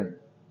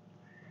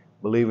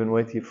believing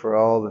with you for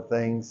all the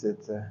things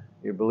that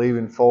you're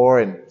believing for,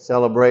 and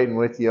celebrating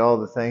with you all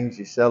the things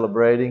you're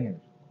celebrating. And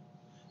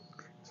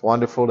it's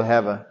wonderful to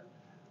have a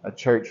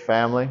church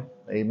family.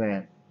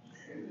 Amen.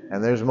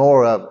 And there's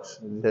more of us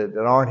that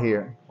aren't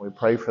here. We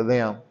pray for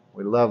them.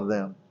 We love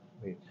them.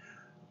 We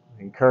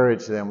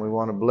encourage them. We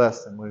want to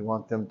bless them. We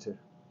want them to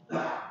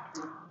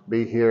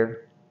be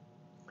here.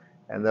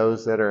 And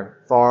those that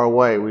are far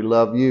away, we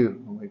love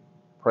you. And we're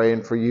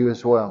praying for you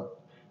as well.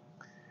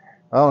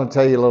 I want to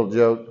tell you a little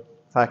joke,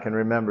 if I can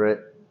remember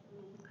it.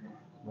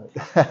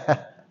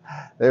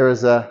 There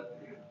was a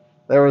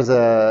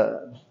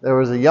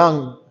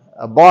young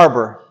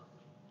barber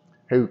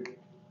who,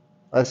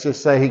 let's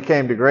just say, he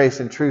came to Grace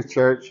and Truth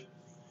Church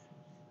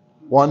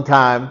one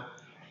time,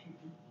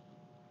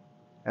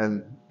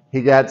 and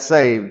he got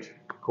saved,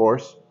 of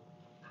course.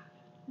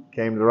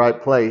 Came to the right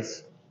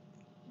place.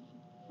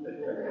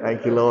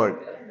 Thank you, Lord.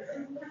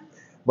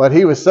 But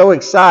he was so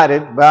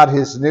excited about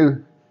his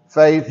new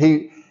faith,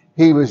 he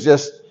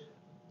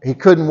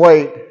couldn't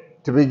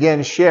wait to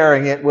begin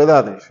sharing it with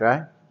others,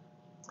 right?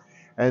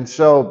 And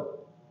so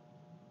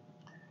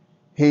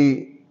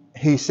he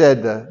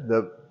said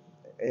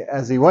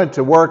as he went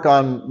to work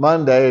on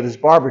Monday at his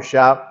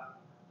barbershop,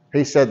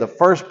 he said, the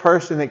first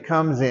person that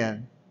comes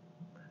in,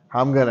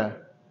 I'm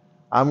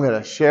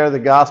gonna share the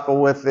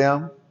gospel with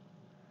them,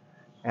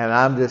 and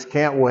I just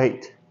can't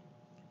wait.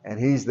 And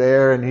he's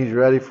there and he's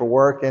ready for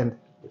work, and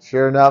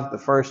sure enough, the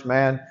first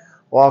man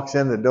walks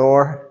in the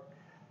door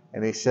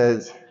and he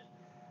says,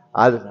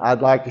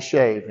 I'd like to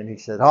shave. And he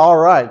said, all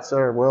right,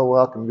 sir, well,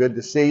 welcome, good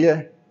to see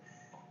you.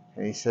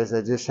 And he says,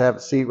 I just have a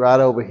seat right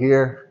over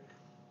here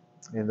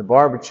in the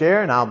barber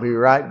chair, and I'll be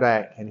right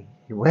back. And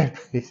he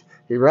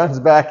runs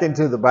back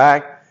into the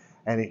back,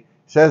 and he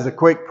says a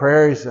quick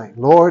prayer. He's like,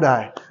 Lord,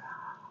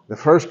 the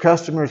first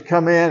customers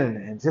come in,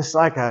 and just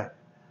like I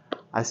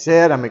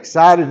said, I'm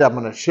excited. I'm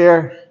going to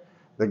share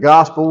the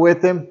gospel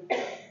with them.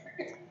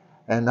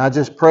 And I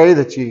just pray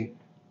that you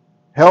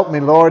help me,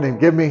 Lord, and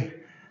give me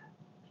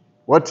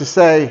what to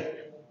say.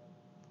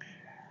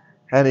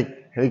 And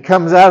he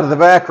comes out of the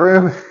back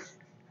room,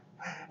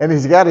 and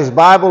he's got his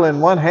Bible in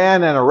one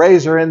hand and a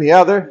razor in the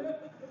other.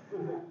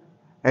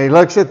 And he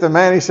looks at the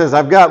man. He says,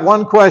 I've got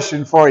one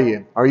question for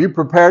you. Are you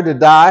prepared to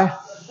die?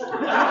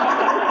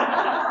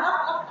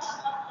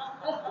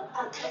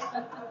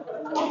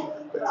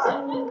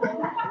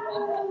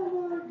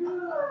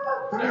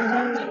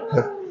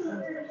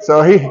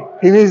 So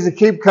he needs to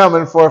keep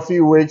coming for a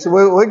few weeks.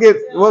 We'll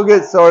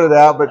get sorted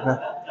out, but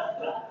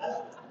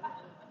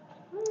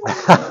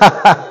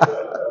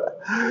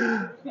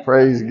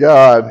praise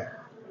God,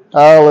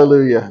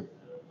 hallelujah.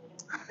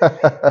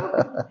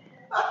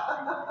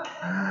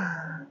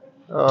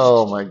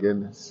 Oh my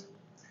goodness.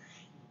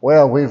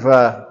 Well, we've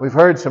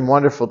heard some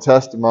wonderful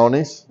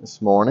testimonies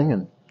this morning,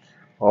 and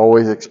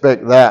always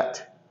expect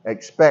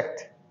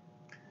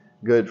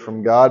good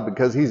from God,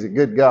 because He's a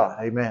good God.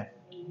 Amen.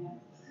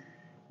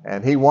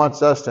 And He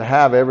wants us to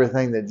have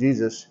everything that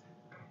Jesus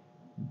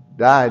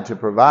died to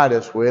provide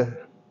us with.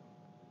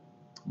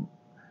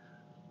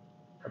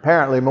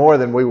 Apparently more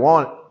than we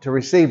want to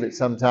receive it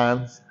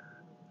sometimes,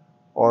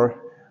 or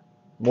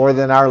more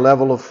than our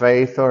level of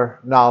faith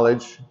or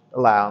knowledge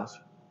allows.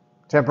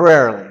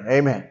 Temporarily.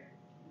 Amen.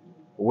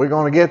 But we're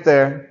going to get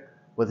there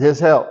with His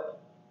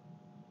help.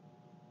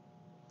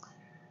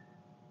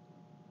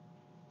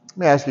 Let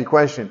me ask you a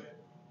question.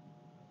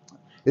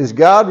 Is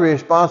God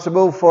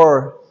responsible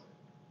for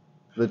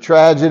the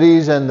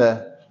tragedies and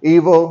the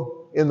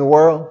evil in the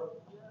world?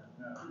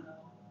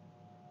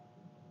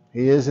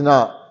 He is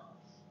not.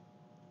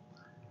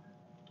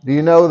 Do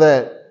you know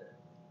that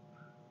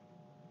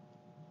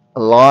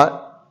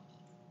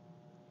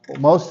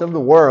most of the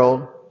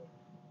world,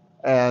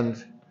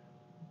 and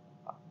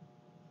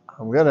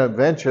I'm going to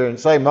venture and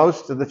say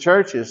most of the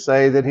churches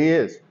say that He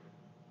is.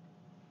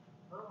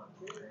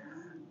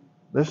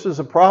 This is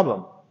a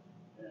problem.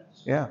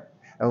 Yeah.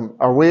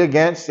 Are we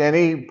against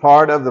any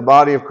part of the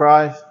body of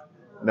Christ?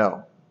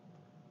 No.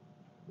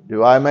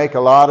 Do I make a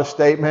lot of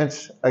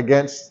statements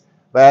against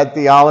bad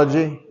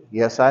theology?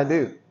 Yes, I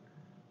do.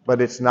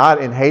 But it's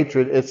not in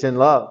hatred, it's in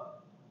love.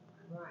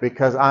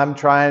 Because I'm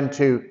trying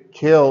to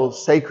kill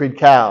sacred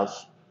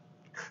cows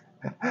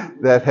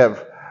that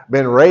have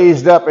been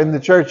raised up in the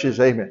churches.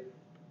 Amen.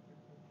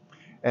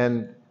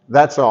 And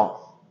that's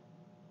all.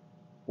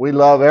 We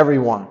love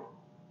everyone,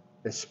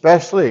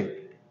 especially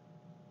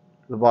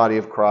the body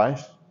of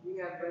Christ.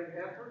 You have red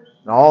heifers?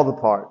 In all the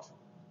parts.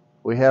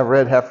 We have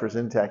red heifers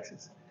in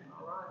Texas.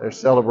 They're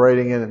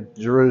celebrating in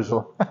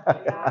Jerusalem.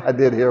 I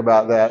did hear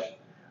about that.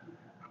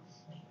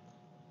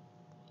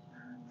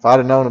 If I'd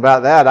have known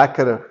about that, I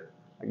could have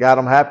got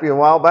them happy a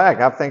while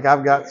back. I think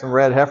I've got some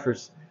red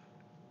heifers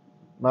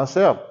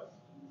myself.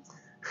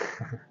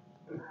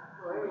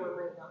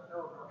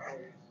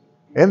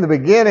 In the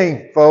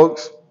beginning,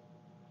 folks,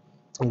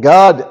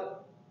 God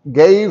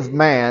gave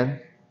man,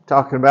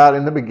 talking about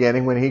in the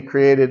beginning when He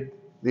created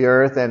the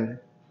earth and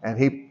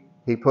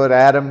He put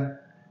Adam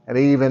and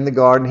Eve in the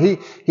garden.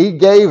 He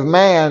gave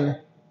man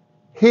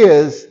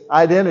his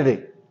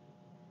identity.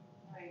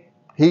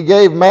 He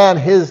gave man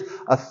his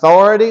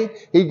authority.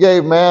 He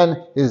gave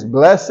man his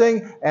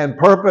blessing and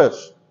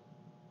purpose.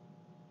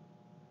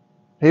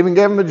 He even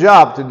gave him a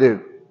job to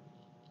do.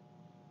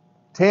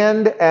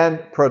 Tend and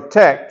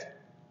protect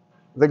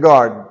the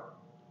garden.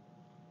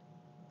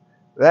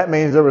 That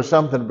means there was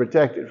something to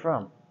protect it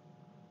from.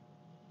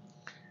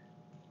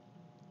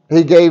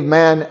 He gave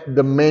man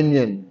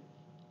dominion.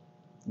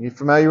 You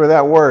familiar with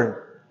that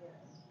word?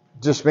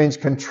 It just means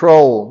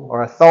control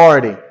or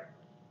authority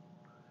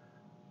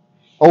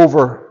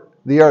over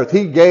the earth.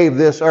 He gave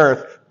this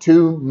earth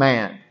to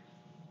man.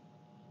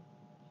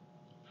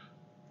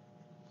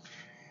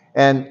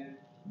 And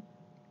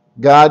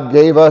God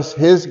gave us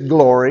His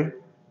glory.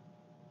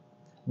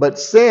 But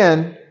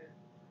sin,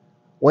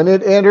 when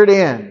it entered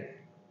in,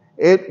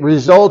 it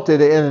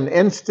resulted in an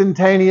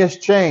instantaneous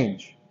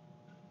change.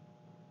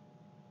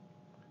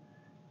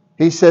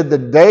 He said, the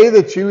day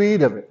that you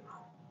eat of it,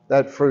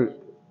 that fruit,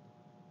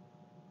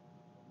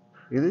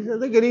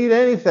 they could eat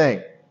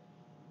anything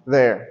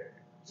there.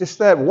 Just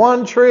that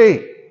one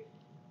tree.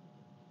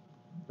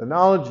 The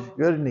knowledge of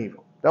good and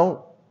evil.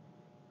 Don't.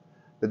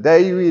 The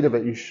day you eat of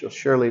it, you shall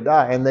surely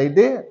die. And they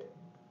did.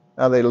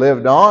 Now they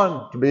lived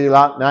on to be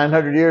about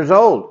 900 years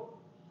old.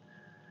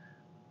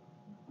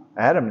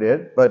 Adam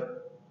did,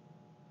 but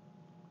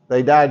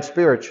they died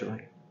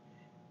spiritually.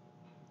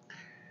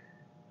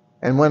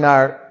 And when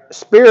our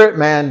spirit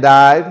man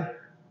died,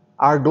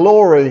 our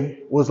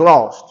glory was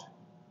lost.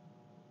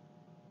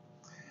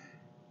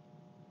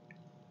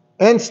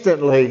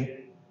 Instantly,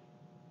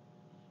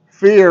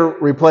 fear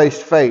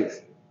replaced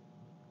faith.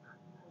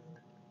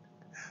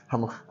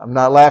 I'm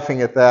not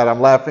laughing at that.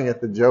 I'm laughing at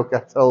the joke I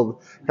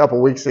told a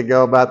couple weeks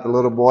ago about the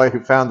little boy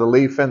who found the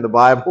leaf in the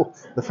Bible,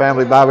 the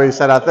family Bible. He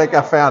said, I think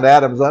I found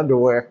Adam's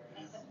underwear.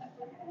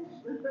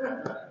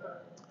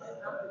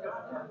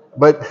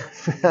 But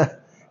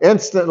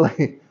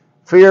instantly,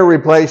 fear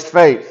replaced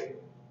faith.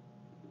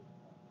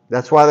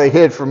 That's why they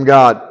hid from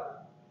God.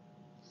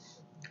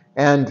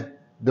 And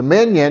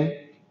dominion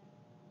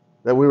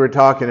that we were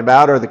talking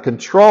about, or the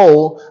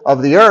control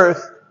of the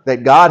earth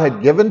that God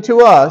had given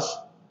to us,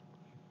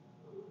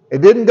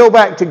 it didn't go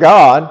back to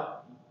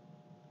God.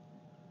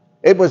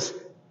 It was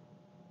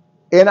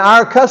in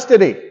our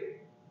custody.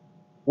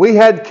 We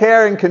had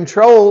care and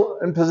control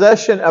and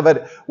possession of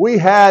it. We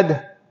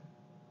had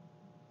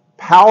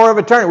power of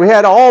attorney. We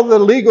had all the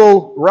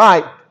legal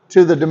right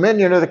to the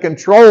dominion or the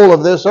control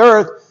of this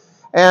earth,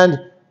 and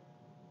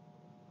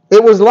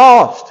it was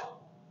lost.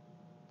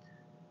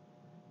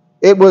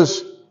 It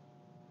was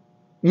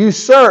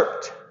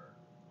usurped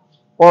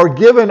or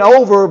given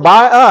over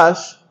by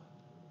us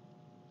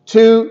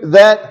to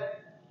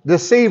that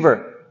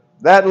deceiver,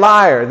 that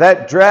liar,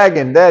 that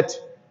dragon, that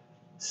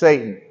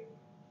Satan.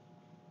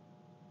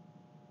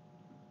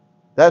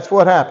 That's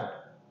what happened.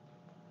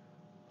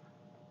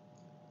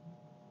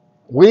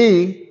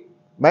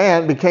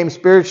 Man became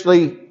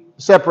spiritually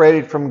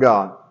separated from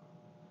God.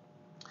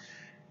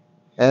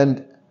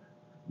 And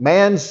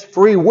man's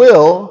free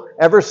will,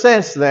 ever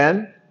since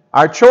then,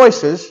 our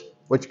choices,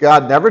 which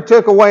God never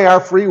took away our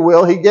free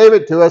will, He gave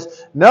it to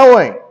us,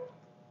 knowing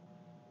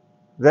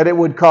that it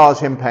would cause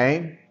Him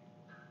pain,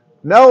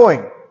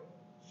 knowing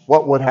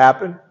what would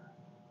happen.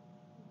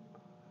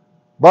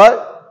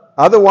 But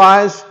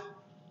otherwise,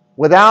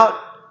 without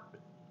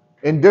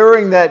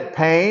enduring that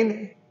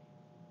pain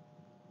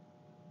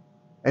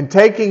and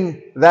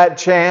taking that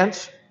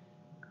chance,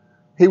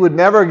 He would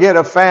never get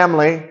a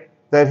family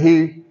that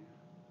He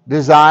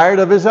desired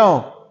of His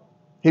own.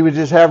 He would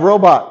just have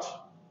robots.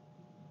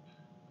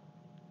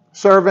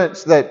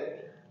 Servants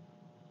that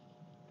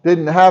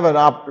didn't have an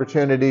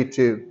opportunity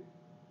to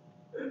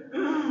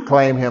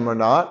claim Him or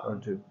not, or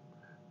to,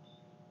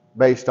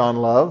 based on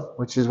love,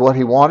 which is what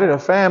He wanted, a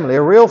family,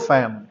 a real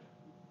family.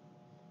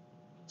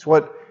 It's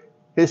what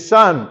His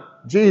Son,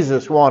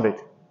 Jesus, wanted.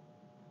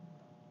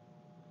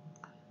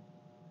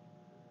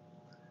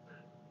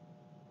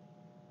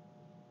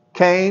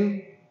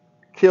 Cain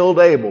killed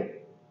Abel,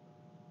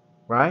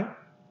 right?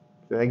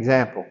 It's an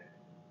example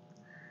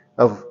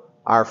of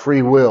our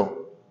free will.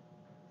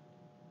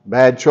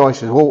 Bad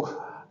choices. Well,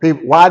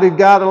 why did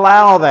God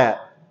allow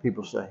that?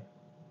 People say.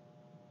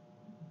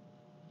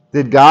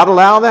 Did God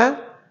allow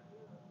that?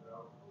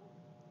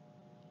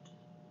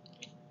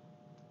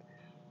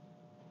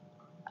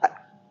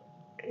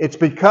 It's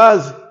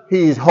because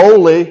He's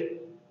holy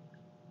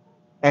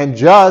and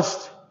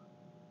just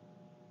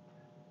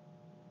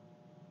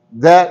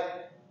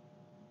that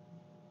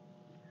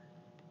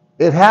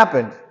it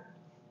happened.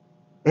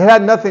 It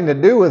had nothing to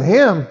do with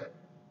Him.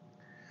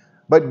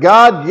 But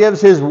God gives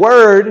His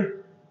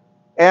word,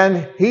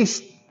 and He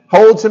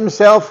holds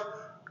Himself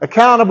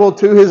accountable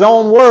to His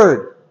own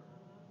word.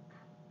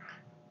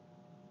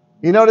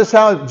 You notice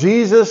how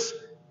Jesus,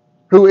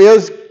 who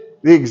is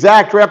the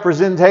exact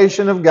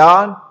representation of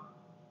God,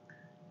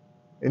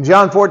 in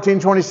John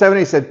 14:27,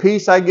 He said,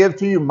 peace I give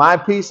to you, my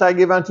peace I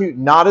give unto you.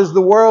 Not as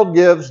the world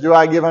gives do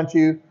I give unto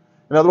you.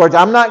 In other words,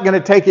 I'm not going to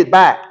take it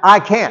back. I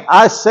can't.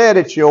 I said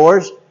it's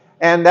yours,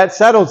 and that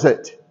settles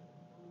it.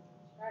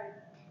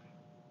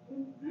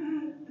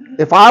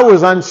 if I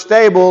was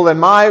unstable in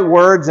my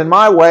words and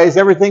my ways,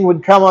 everything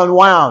would come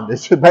unwound.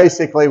 It's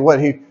basically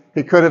what he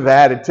could have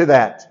added to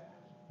that.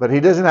 But he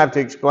doesn't have to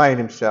explain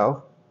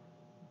himself.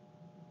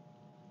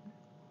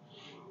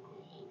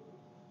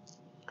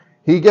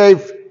 He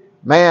gave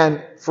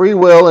man free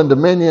will and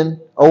dominion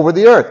over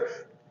the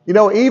earth. You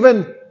know,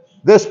 even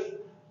this,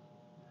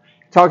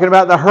 talking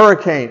about the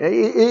hurricane,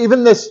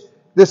 even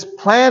this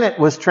planet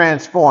was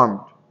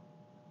transformed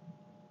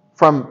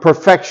from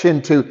perfection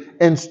to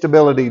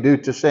instability due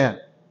to sin.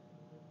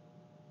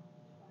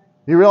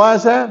 You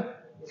realize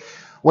that?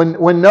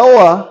 When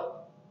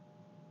Noah,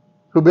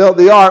 who built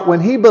the ark, when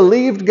he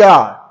believed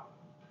God,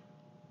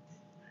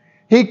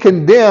 he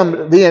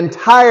condemned the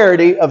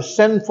entirety of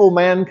sinful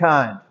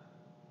mankind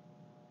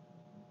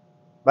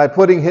by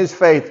putting his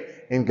faith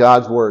in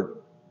God's Word.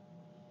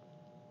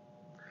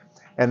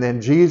 And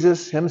then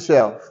Jesus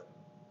himself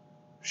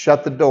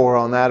shut the door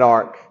on that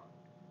ark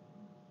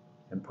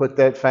and put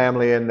that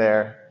family in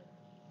there.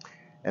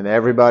 And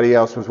everybody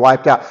else was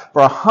wiped out.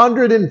 For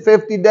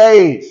 150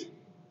 days.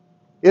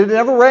 It had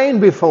never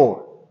rained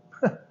before.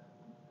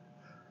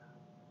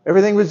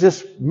 Everything was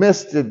just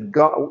misted,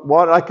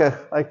 like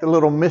the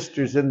little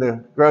misters in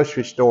the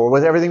grocery store.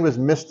 Everything was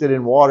misted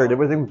and watered.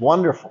 Everything was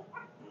wonderful.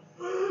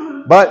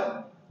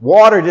 But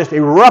water just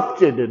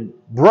erupted and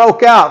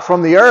broke out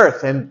from the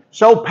earth, and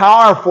so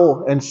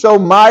powerful and so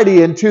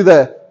mighty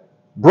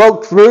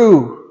broke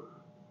through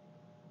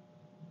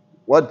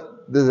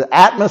what the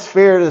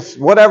atmosphere,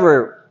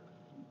 whatever,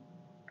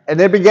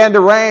 and it began to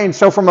rain.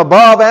 So from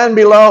above and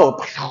below,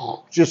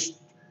 just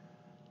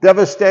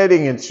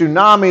devastating, and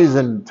tsunamis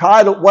and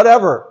tidal,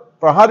 whatever.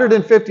 For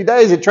 150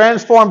 days, it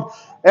transformed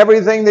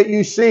everything that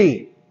you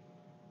see.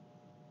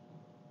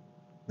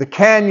 The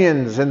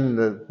canyons and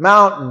the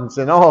mountains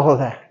and all of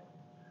that.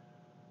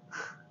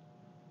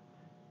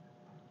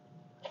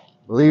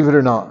 Believe it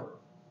or not.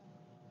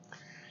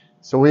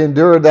 So we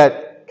endured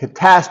that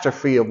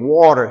catastrophe of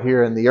water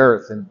here in the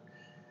earth, and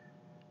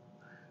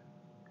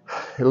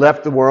it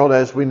left the world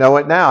as we know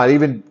it now. It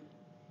even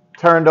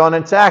turned on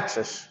its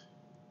axis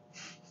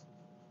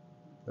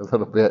a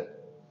little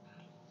bit.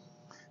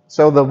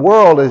 So the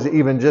world is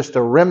even just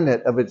a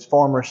remnant of its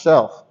former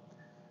self,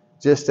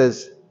 just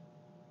as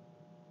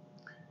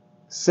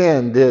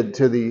sin did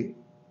to the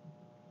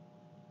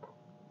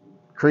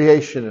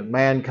creation of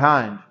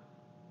mankind.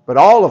 But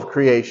all of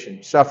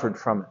creation suffered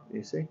from it,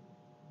 you see.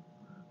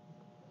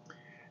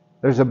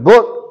 There's a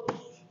book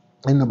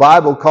in the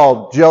Bible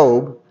called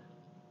Job.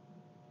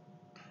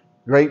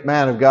 Great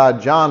man of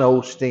God, John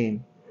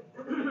Osteen.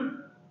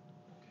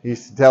 He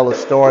used to tell a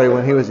story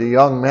when he was a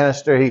young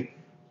minister.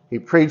 He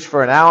preached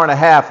for an hour and a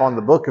half on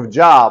the book of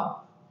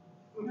Job.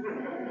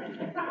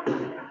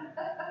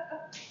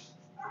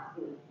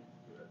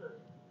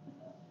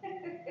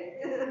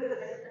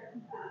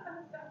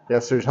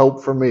 Yes, there's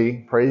hope for me.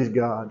 Praise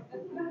God.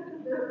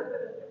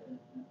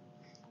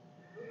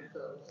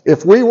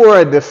 If we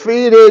were a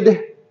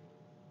defeated,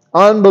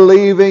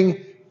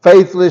 unbelieving,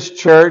 faithless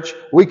church,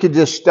 we could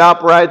just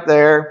stop right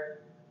there.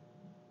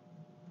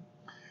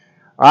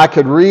 I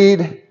could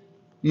read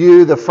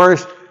you the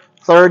first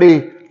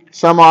 30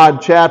 some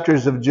odd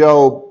chapters of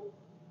Job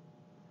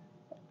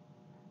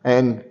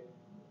and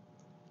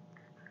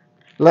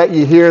let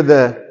you hear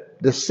the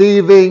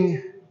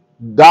deceiving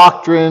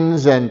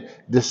doctrines and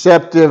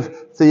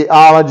deceptive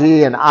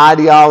theology and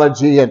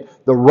ideology and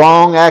the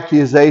wrong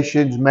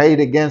accusations made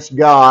against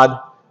God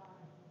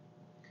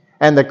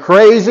and the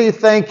crazy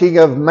thinking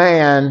of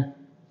man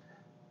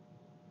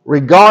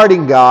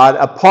regarding God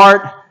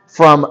apart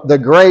from the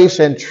grace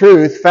and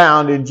truth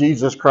found in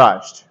Jesus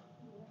Christ.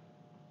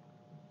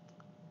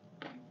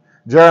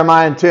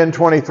 Jeremiah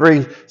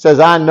 10:23 says,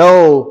 I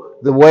know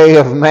the way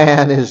of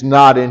man is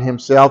not in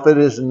himself. It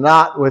is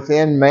not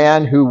within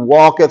man who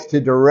walketh to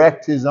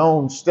direct his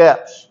own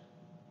steps.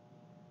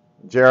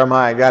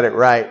 Jeremiah got it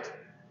right.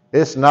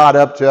 It's not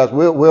up to us.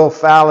 We'll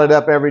foul it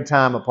up every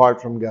time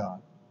apart from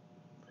God.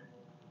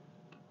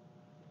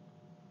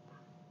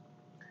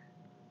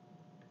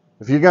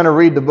 If you're going to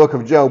read the book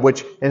of Job,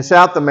 which in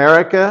South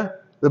America,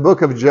 the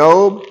book of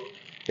Job,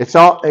 it's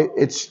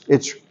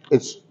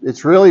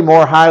really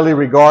more highly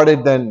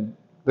regarded than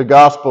the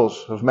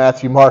Gospels of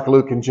Matthew, Mark,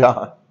 Luke, and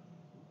John.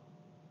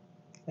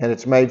 And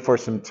it's made for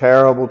some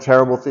terrible,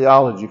 terrible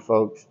theology,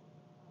 folks.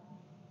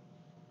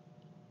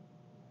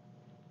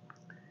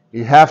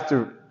 You have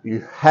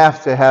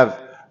to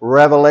have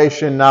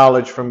revelation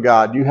knowledge from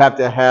God. You have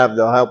to have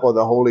the help of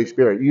the Holy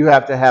Spirit. You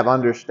have to have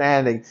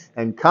understanding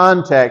and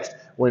context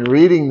when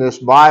reading this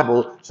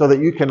Bible so that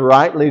you can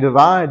rightly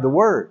divide the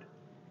Word.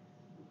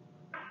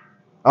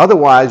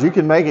 Otherwise, you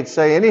can make it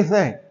say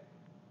anything.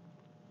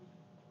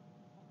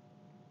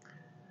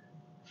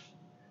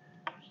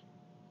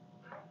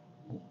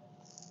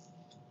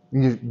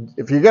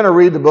 If you're going to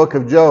read the book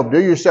of Job, do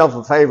yourself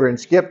a favor and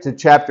skip to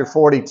chapter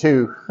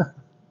 42.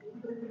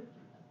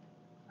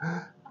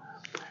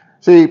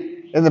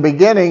 See, in the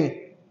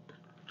beginning,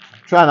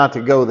 try not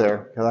to go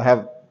there because I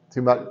have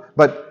too much.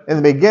 But in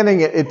the beginning,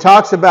 it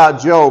talks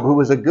about Job, who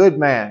was a good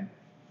man,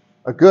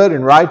 a good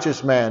and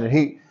righteous man. And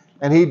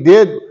and he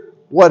did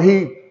what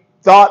he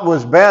thought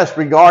was best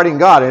regarding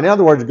God. In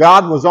other words,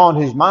 God was on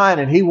his mind,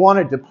 and he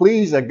wanted to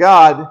please a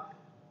God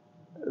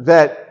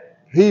that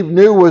he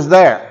knew was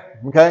there.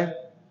 Okay?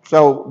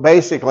 So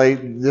basically,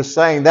 just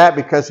saying that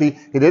because he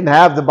didn't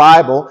have the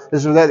Bible.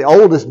 This was the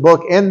oldest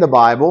book in the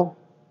Bible,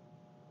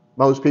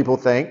 most people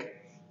think.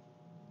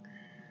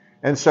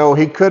 And so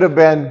he could have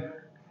been,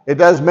 it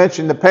does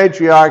mention the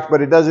patriarchs,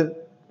 but it doesn't,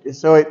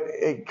 so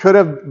it could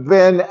have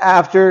been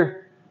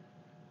after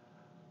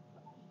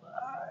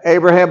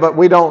Abraham, but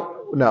we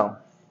don't know.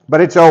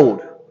 But it's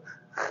old.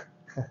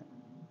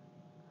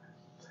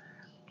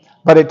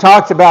 But it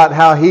talks about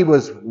how he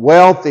was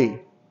wealthy.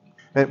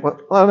 And, well,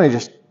 let me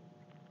just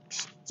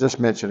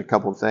mention a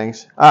couple of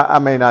things. I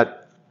may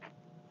not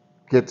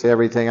get to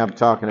everything I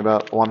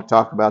want to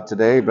talk about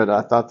today, but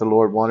I thought the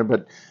Lord wanted.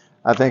 But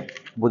I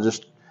think we'll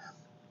just.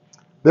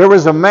 There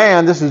was a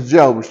man. This is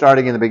Job,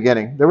 starting in the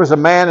beginning. There was a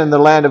man in the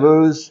land of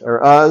Uz.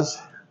 Where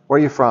are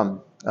you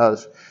from?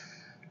 Uz.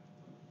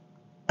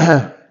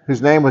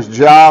 Whose name was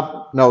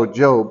Job.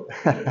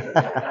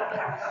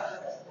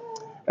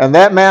 And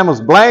that man was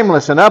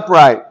blameless and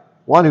upright,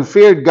 one who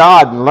feared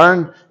God and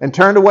learned and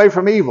turned away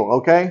from evil.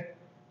 Okay.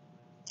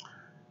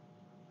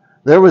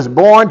 There was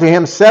born to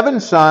him 7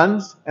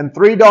 sons and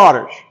 3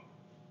 daughters.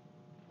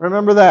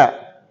 Remember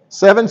that.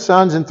 7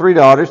 sons and 3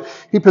 daughters.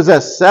 He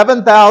possessed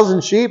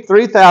 7,000 sheep,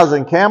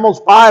 3,000 camels,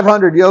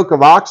 500 yoke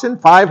of oxen,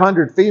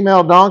 500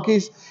 female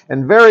donkeys,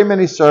 and very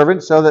many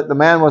servants, so that the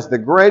man was the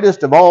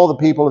greatest of all the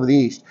people of the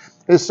East.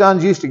 His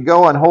sons used to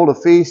go and hold a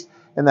feast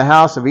in the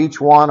house of each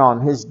one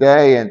on his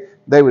day, and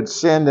they would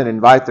send and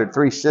invite their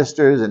 3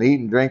 sisters and eat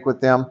and drink with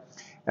them.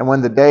 And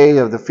when the day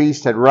of the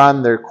feast had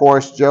run their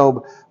course,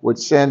 Job would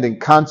send and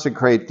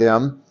consecrate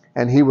them,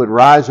 and he would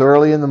rise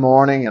early in the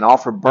morning and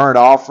offer burnt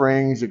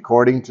offerings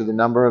according to the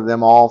number of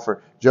them all.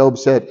 For Job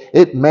said,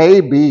 "It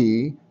may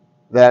be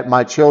that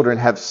my children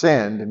have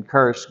sinned and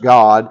cursed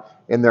God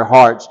in their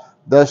hearts."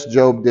 Thus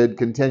Job did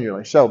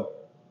continually. So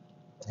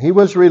he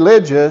was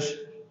religious,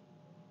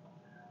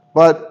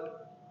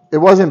 but it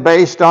wasn't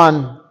based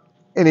on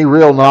any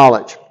real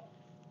knowledge.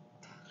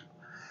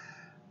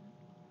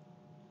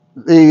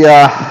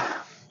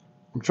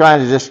 I'm trying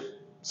to just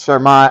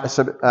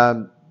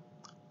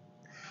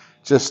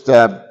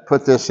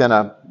put this in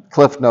a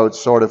cliff notes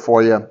sort of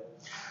for you.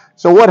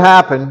 So what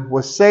happened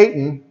was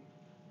Satan.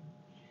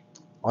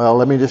 Well,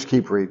 let me just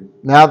keep reading.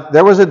 Now,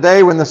 there was a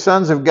day when the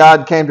sons of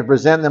God came to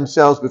present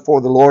themselves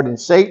before the Lord, and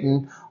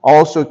Satan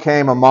also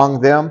came among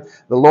them.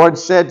 The Lord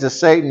said to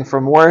Satan,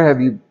 "From where have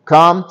you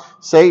come?"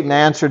 Satan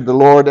answered the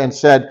Lord and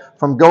said,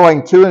 "From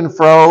going to and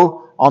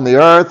fro on the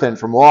earth and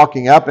from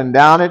walking up and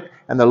down it."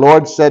 And the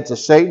Lord said to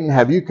Satan,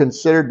 "Have you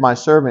considered my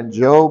servant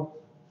Job?"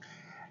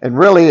 And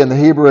really in the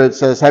Hebrew it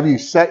says, "Have you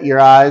set your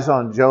eyes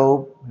on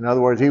Job?" In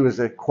other words, he was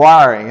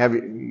inquiring. Have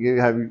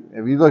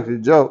you looked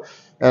at Job?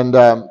 And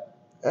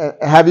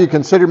have you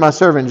considered my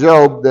servant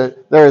Job,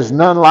 that there is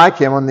none like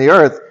him on the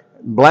earth,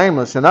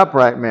 blameless and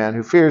upright man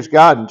who fears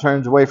God and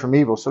turns away from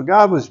evil? So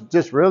God was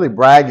just really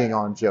bragging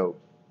on Job.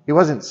 He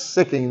wasn't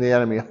sicking the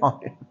enemy on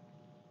him.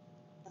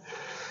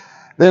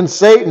 Then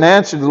Satan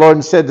answered the Lord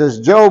and said, "Does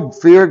Job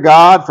fear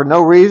God for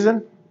no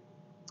reason?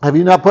 Have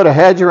you not put a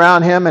hedge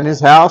around him and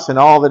his house and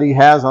all that he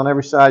has on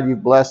every side?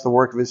 You've blessed the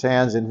work of his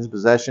hands, and his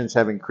possessions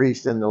have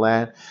increased in the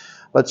land.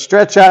 But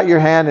stretch out your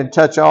hand and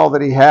touch all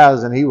that he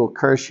has, and he will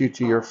curse you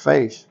to your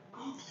face."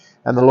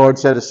 And the Lord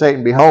said to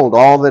Satan, "Behold,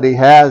 all that he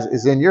has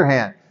is in your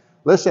hand."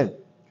 Listen,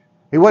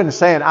 he wasn't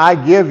saying, "I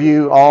give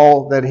you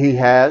all that he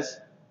has."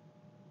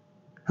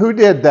 Who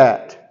did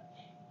that?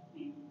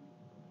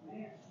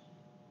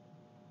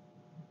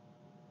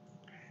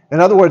 In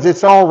other words,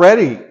 it's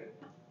already,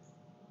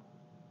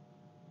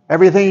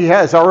 everything he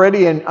has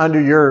already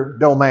under your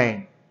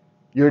domain,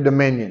 your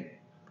dominion,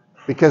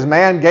 because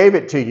man gave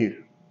it to you.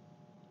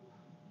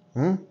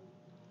 So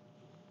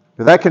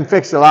that can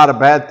fix a lot of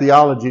bad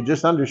theology,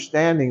 just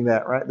understanding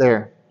that right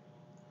there.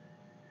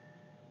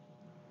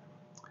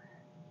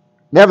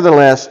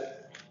 Nevertheless,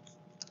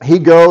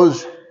 Satan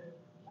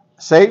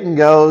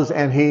goes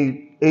and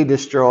he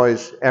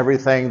destroys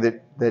everything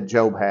that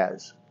Job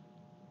has.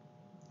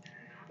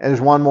 And there's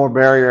one more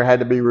barrier had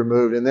to be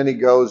removed. And then he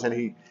goes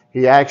and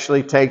he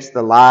actually takes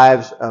the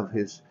lives of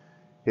his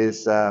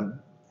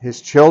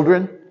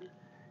children.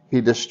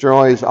 He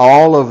destroys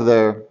all of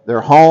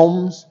their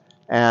homes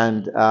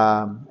and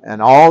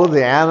all of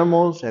the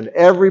animals and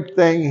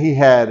everything he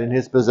had in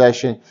his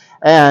possession.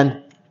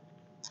 And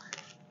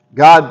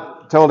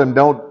God told him,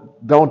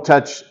 don't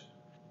touch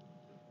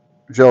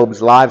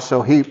Job's life.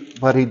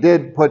 But he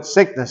did put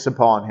sickness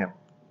upon him.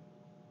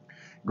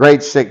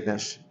 Great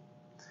sickness.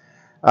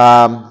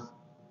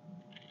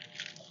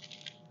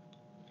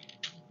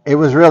 It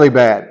was really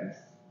bad.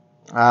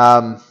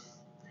 Let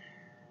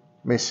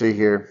me see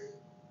here.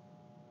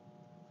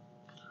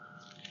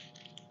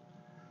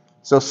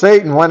 So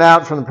Satan went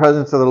out from the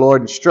presence of the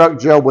Lord and struck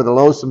Job with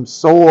loathsome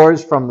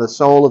sores from the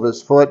sole of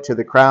his foot to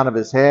the crown of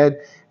his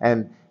head.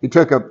 And he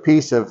took a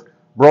piece of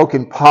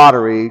broken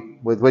pottery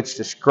with which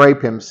to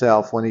scrape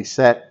himself when he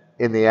sat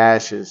in the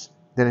ashes.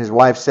 Then his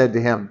wife said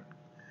to him,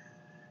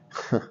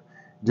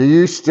 "Do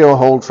you still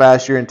hold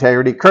fast your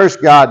integrity? Curse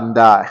God and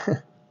die."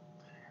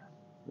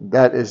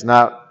 That is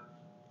not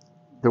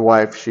the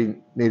wife she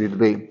needed to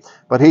be.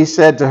 But he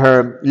said to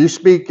her, "You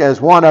speak as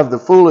one of the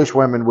foolish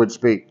women would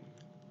speak."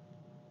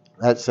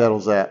 That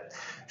settles that.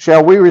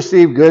 "Shall we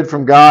receive good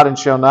from God, and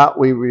shall not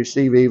we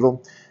receive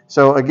evil?"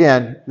 So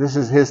again, this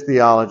is his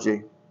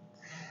theology.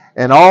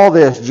 And all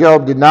this,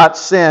 Job did not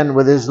sin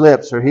with his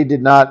lips, or he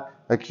did not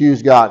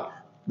accuse God.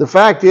 The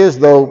fact is,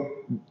 though,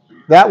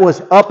 that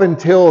was up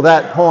until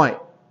that point.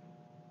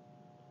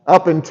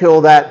 Up until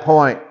that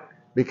point.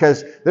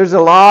 Because there's a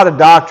lot of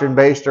doctrine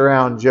based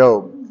around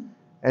Job.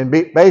 And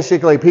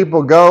basically,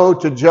 people go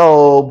to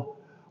Job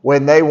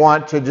when they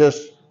want to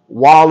just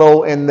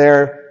wallow in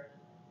their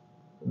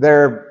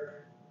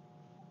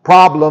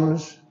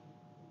problems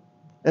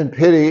and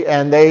pity,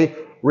 and they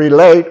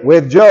relate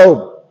with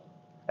Job.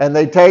 And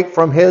they take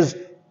from his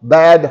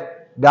bad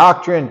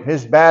doctrine,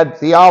 his bad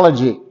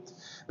theology.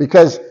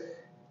 Because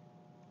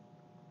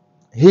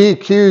he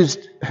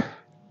accused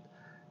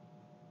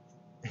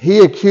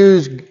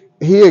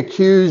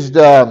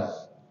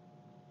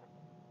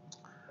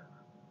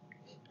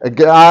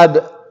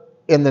God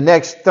in the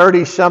next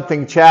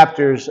 30-something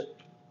chapters.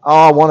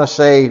 I want to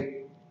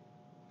say,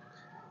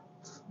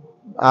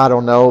 I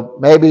don't know,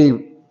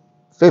 maybe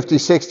 50,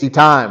 60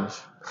 times.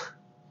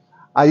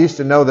 I used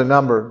to know the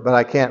number, but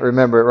I can't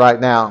remember it right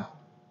now.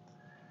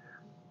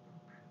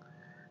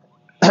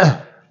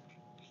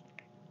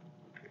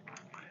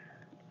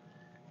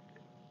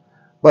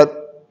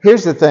 But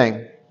here's the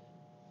thing.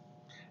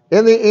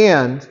 In the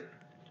end,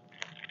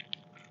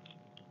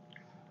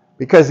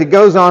 because it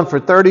goes on for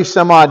 30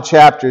 some odd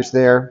chapters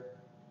there,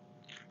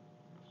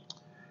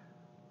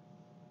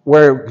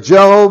 where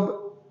Job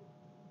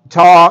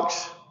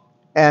talks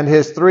and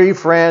his three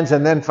friends,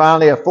 and then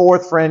finally a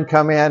fourth friend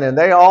come in, and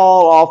they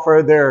all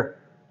offer their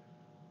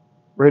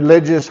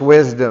religious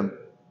wisdom,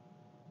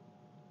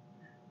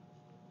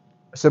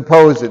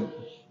 supposed.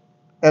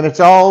 And it's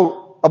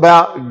all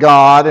about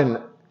God and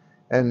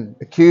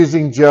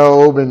accusing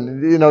Job,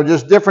 and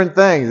just different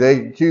things.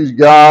 They accuse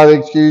God, they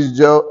accuse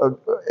Job,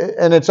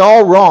 and it's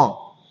all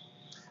wrong.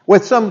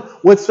 With some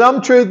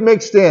truth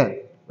mixed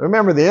in.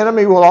 Remember, the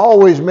enemy will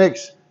always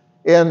mix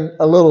in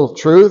a little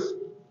truth.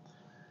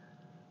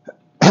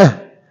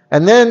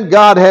 And then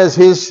God has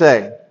his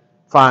say,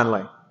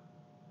 finally.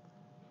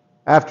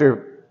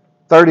 After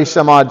 30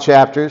 some odd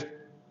chapters,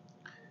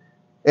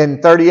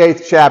 in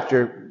 38th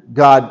chapter,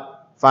 God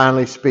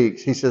finally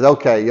speaks. He says,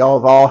 "Okay, y'all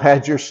have all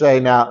had your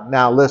say,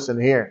 now listen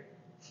here."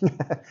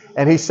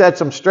 And he sets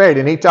them straight,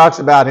 and he talks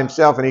about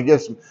himself, and he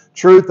gives some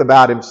truth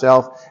about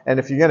himself. And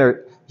if you're going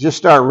to just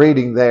start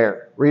reading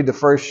there, read the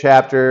first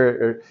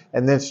chapter,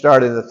 and then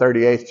start in the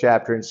 38th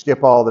chapter and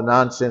skip all the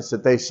nonsense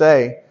that they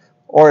say.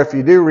 Or if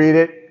you do read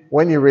it,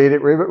 when you read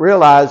it,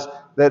 realize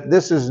that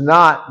this is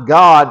not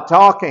God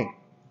talking.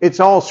 It's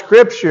all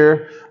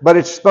Scripture, but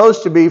it's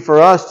supposed to be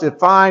for us to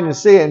find and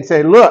see it and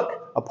say,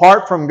 look,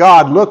 apart from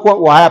God, look what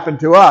will happen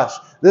to us.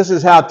 This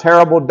is how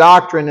terrible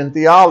doctrine and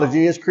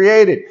theology is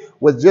created,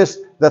 with just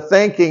the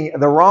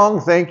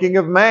wrong thinking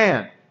of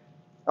man,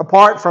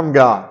 apart from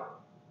God.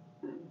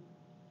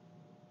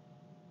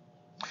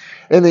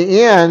 In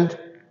the end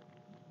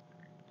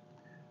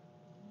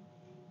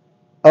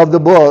of the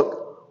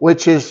book,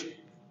 which is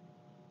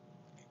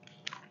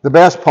the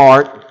best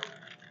part,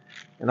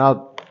 and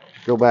I'll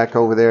go back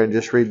over there and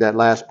just read that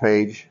last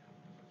page.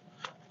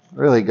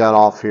 Really got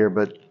off here,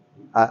 but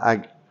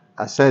I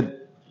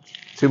said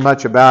too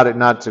much about it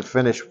not to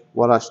finish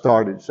what I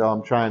started, so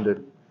I'm trying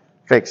to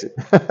fix it.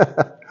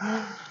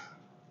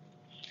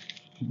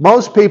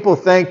 Most people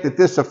think that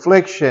this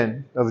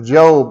affliction of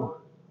Job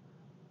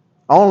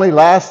only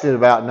lasted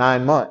about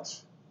 9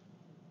 months.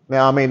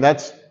 Now, I mean,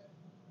 that's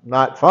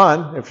not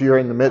fun if you're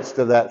in the midst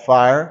of that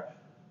fire.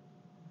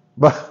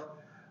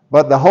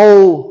 But the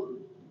whole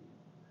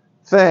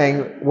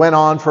thing went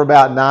on for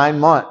about 9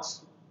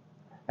 months.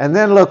 And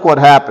then look what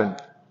happened.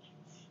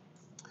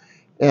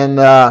 In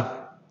the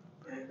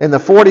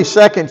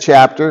 42nd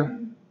chapter,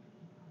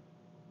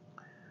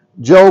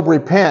 Job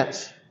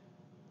repents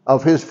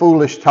of his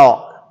foolish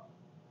talk.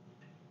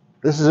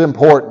 This is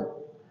important.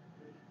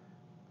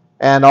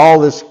 And all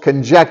this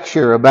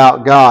conjecture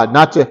about God,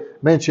 not to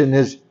mention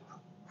his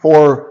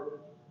 4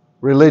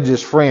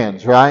 religious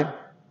friends, right?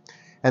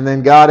 And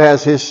then God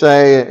has his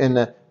say in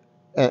the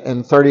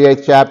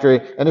 38th chapter,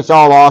 and it's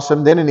all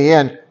awesome. Then in the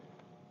end,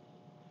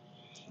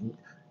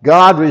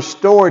 God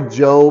restored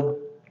Job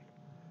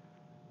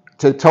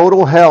to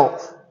total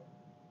health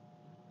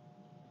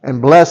and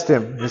blessed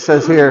him. It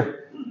says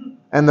here,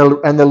 and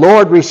the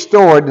Lord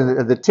restored,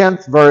 the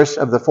 10th verse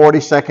of the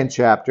 42nd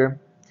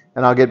chapter,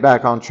 and I'll get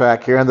back on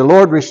track here. And the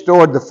Lord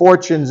restored the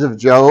fortunes of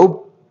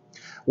Job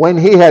when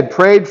he had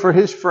prayed for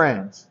his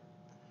friends.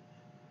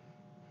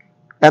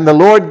 And the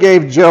Lord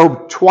gave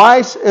Job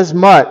twice as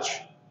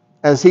much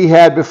as he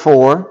had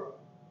before,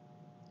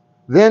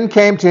 Then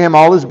came to him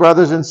all his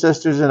brothers and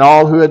sisters and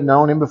all who had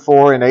known him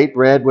before and ate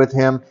bread with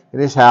him in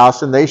his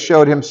house. And they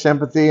showed him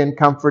sympathy and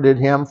comforted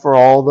him for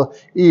all the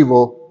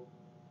evil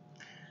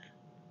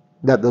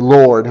that the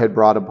Lord had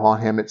brought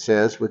upon him, it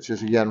says, which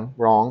is again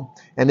wrong.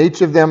 And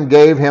each of them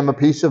gave him a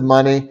piece of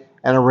money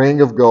and a ring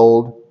of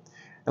gold.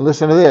 And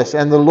listen to this.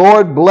 And the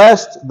Lord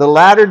blessed the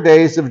latter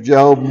days of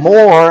Job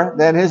more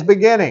than his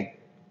beginning.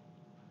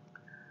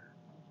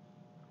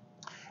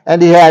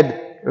 And he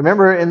had,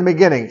 remember in the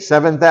beginning,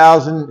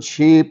 7,000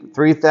 sheep,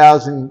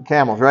 3,000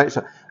 camels, right?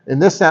 So in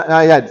this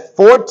now he had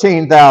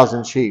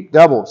 14,000 sheep,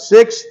 double,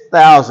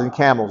 6,000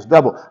 camels,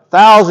 double,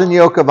 1,000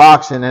 yoke of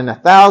oxen, and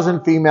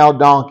 1,000 female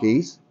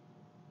donkeys.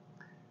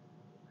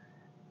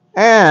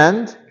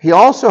 And he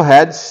also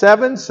had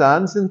 7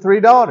 sons and 3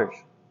 daughters.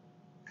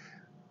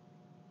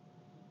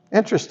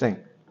 Interesting.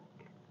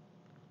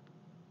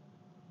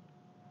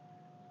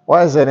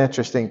 Why is that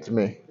interesting to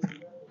me?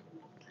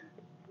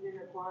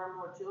 Didn't acquire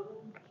more children?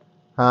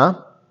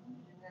 Huh?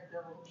 Didn't have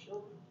double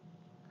children?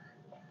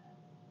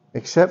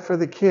 Except for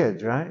the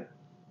kids, right?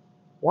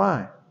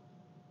 Why?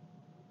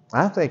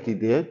 I think he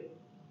did.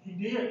 He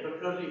did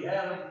because he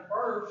had them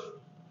first,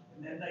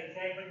 and then they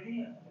came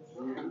again.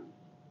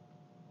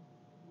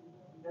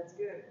 That's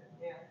good.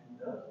 Yeah.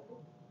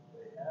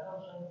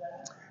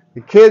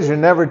 The kids are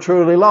never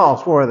truly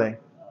lost, were they?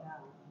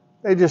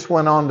 They just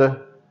went on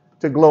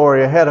to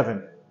glory ahead of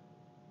him.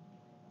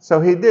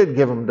 So he did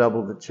give them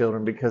double the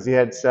children because he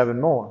had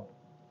 7 more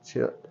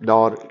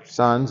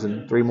sons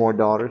and 3 more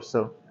daughters.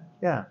 So,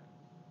 yeah,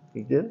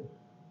 he did.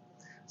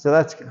 So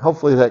that's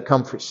hopefully that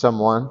comforts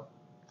someone.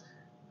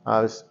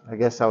 I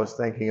guess I was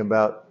thinking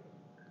about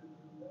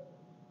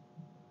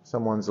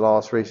someone's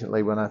loss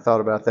recently when I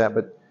thought about that,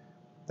 but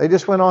they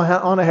just went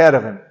on ahead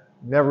of him.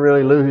 Never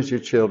really lose your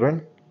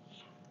children.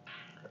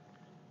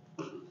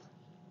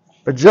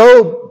 But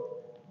Job,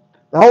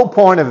 the whole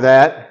point of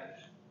that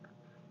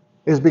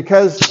is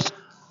because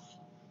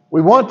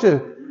we want to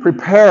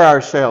prepare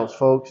ourselves,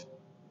 folks.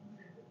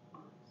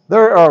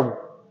 There are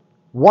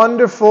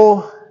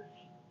wonderful,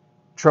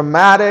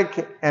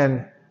 traumatic,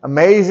 and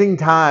amazing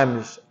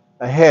times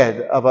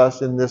ahead of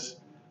us in this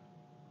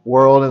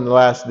world in the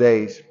last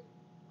days.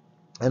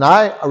 And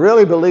I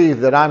really believe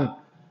that I'm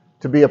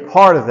to be a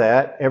part of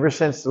that ever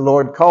since the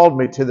Lord called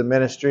me to the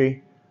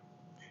ministry.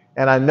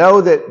 And I know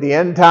that the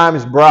end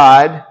times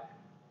bride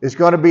is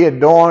going to be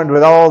adorned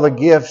with all the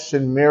gifts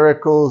and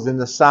miracles and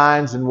the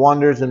signs and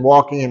wonders and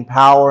walking in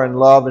power and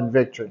love and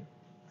victory.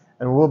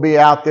 And we'll be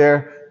out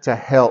there to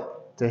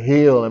help, to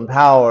heal,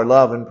 empower,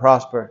 love, and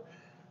prosper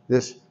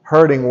this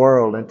hurting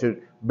world and to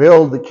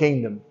build the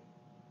kingdom.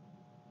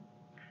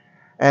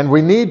 And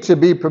we need to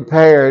be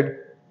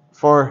prepared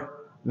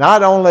for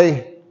not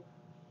only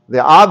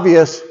the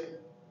obvious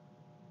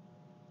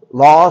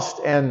lost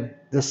and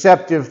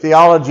deceptive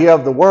theology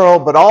of the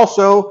world, but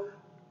also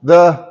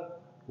the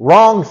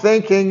wrong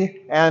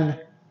thinking and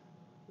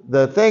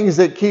the things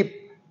that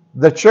keep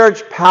the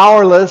church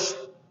powerless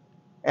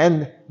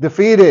and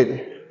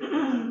defeated,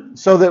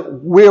 so that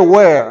we're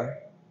aware,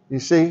 you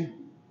see.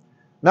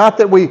 Not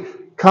that we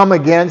come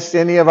against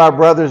any of our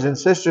brothers and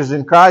sisters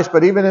in Christ,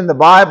 but even in the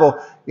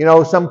Bible,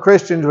 some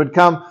Christians would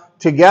come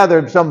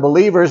together, some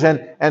believers,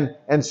 and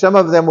some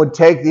of them would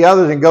take the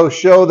others and go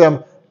show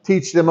them,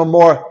 teach them a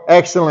more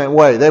excellent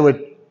way. They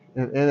would,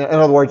 in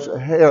other words,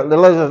 hey,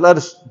 let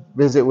us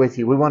visit with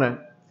you. We want to,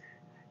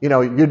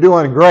 you're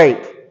doing great.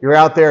 You're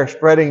out there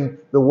spreading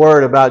the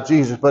word about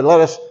Jesus, but let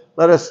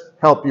us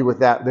help you with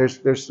that.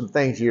 There's some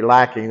things you're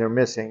lacking, they're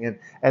missing,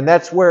 and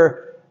that's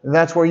where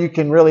you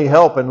can really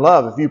help and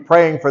love. If you're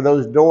praying for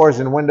those doors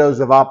and windows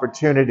of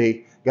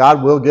opportunity,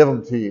 God will give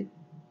them to you.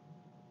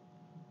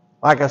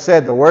 Like I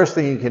said, the worst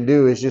thing you can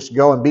do is just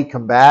go and be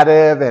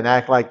combative and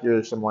act like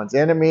you're someone's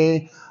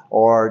enemy,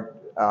 or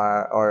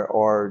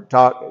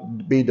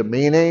be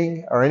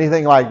demeaning or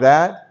anything like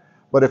that.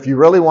 But if you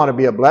really want to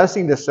be a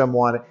blessing to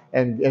someone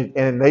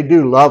and they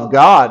do love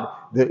God,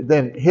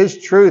 then His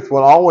truth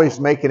will always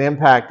make an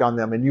impact on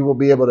them, and you will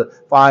be able to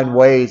find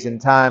ways and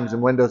times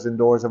and windows and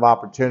doors of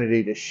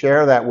opportunity to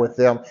share that with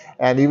them.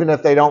 And even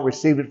if they don't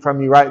receive it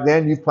from you right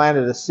then, you've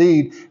planted a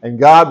seed, and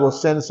God will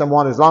send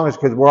someone, as long as,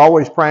 because we're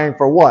always praying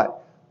for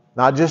what?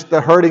 Not just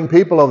the hurting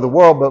people of the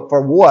world, but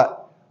for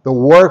what? The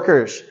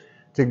workers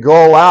to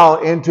go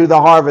out into the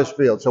harvest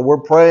field. So we're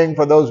praying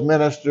for those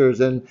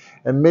ministers and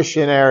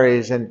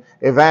missionaries and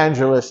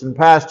evangelists and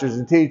pastors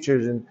and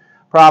teachers and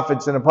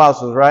prophets and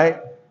apostles,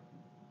 right?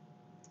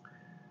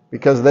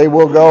 Because they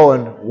will go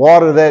and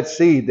water that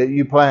seed that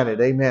you planted.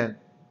 Amen.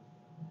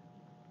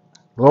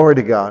 Glory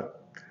to God.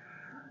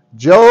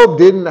 Job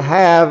didn't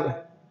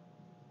have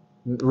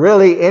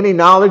really any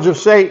knowledge of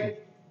Satan.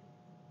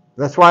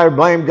 That's why they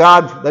blame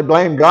God. They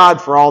blame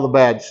God for all the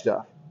bad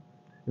stuff.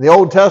 In the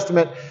Old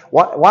Testament,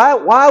 why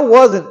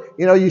wasn't,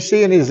 you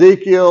see in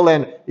Ezekiel,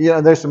 and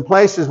there's some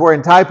places where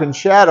in type and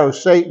shadow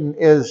Satan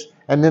is,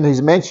 and then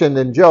he's mentioned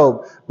in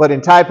Job, but in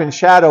type and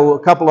shadow a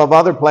couple of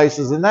other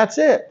places, and that's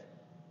it.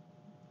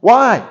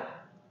 Why?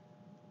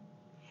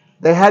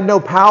 They had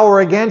no power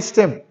against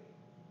him.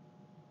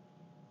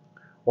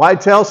 Why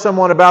tell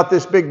someone about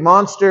this big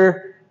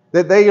monster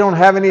that they don't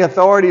have any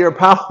authority or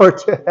power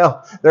to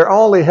help? Their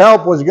only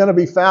help was going to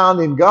be found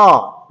in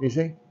God, you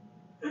see.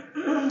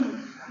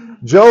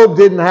 Job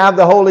didn't have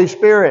the Holy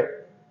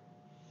Spirit.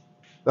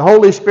 The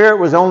Holy Spirit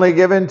was only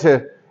given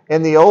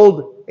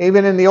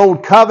even in the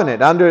old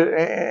covenant,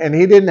 and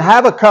he didn't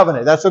have a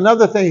covenant. That's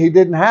another thing he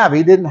didn't have.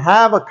 He didn't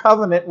have a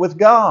covenant with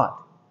God.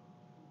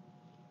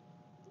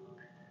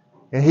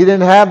 And he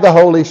didn't have the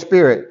Holy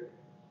Spirit.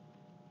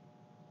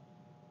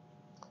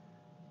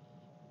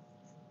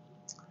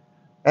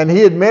 And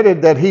he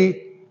admitted that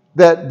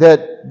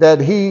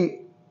he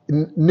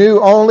knew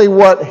only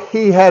what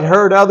he had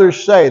heard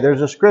others say.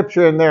 There's a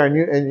scripture in there,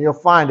 and you'll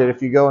find it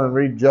if you go and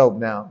read Job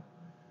now.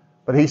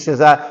 But he says,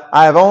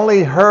 I have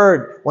only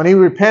heard, when he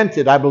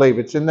repented, I believe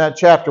it's in that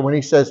chapter, when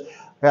he says,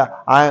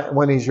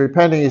 when he's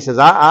repenting, he says,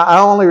 I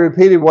only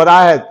repeated what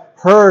I had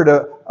heard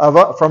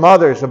from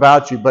others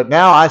about you, but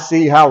now I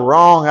see how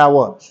wrong I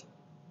was.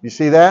 You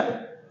see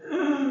that?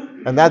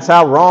 And that's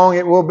how wrong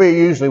it will be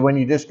usually when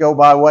you just go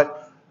by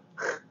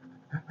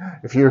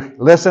if you're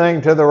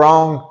listening to the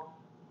wrong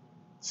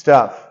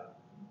stuff.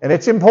 And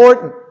it's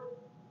important.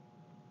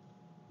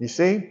 You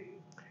see?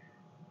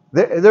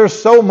 There's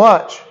so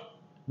much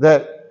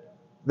that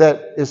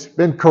has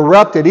been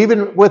corrupted,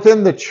 even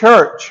within the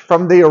church,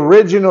 from the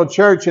original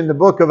church in the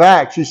book of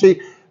Acts. You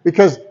see,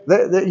 because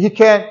you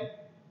can't,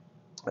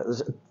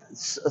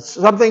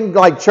 something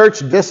like church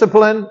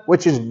discipline,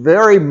 which is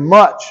very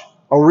much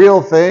a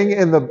real thing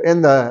in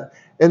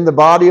the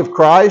body of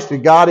Christ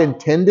that God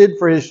intended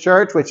for His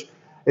church, which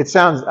it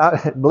sounds,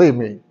 believe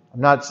me, I'm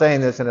not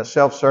saying this in a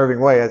self-serving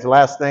way. It's the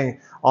last thing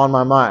on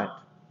my mind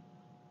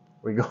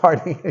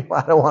regarding,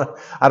 I don't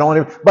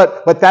want to,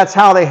 but that's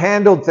how they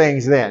handled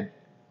things then.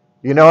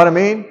 You know what I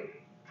mean?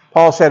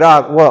 Paul said,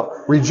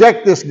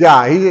 reject this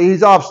guy.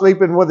 He's off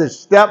sleeping with his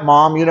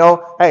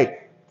stepmom,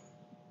 Hey,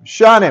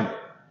 shun him.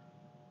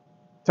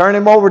 Turn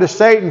him over to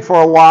Satan for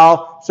a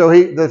while,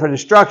 for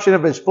destruction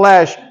of his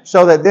flesh,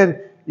 so that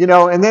then,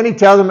 and then he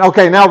tells him,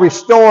 okay, now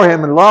restore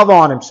him and love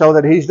on him so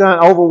that he's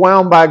not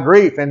overwhelmed by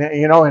grief and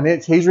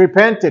he's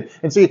repented.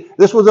 And see,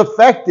 this was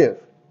effective.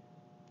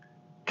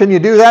 Can you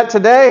do that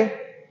today?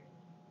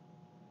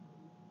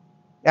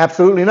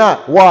 Absolutely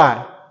not.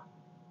 Why?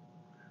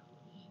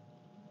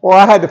 Well,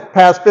 I had to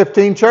pass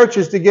 15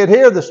 churches to get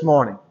here this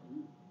morning.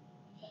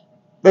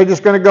 They're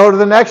just going to go to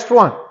the next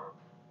one.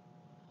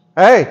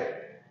 Hey,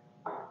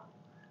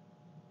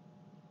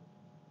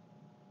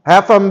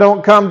 half of them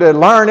don't come to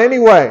learn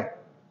anyway.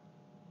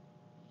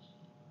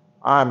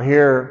 I'm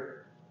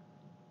here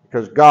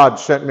because God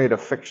sent me to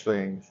fix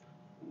things.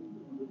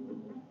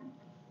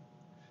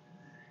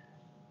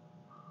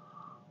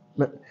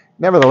 But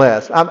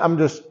nevertheless, I'm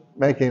just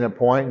making a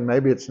point, and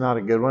maybe it's not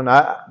a good one.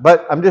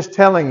 But I'm just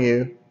telling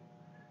you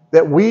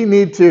that we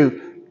need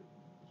to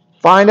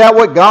find out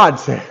what God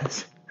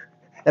says.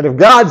 And if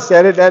God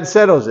said it, that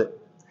settles it.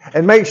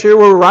 And make sure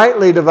we're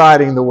rightly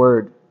dividing the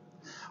word.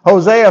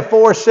 Hosea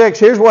 4:6,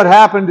 here's what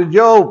happened to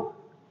Job.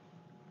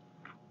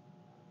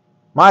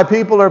 My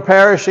people are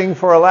perishing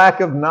for a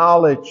lack of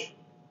knowledge.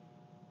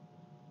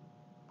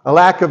 A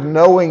lack of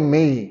knowing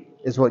me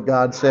is what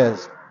God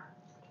says.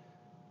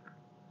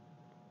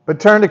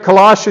 But turn to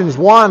Colossians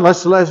 1.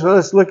 Let's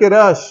look at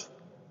us.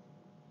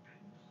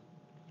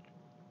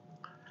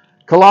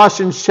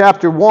 Colossians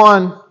chapter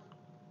 1,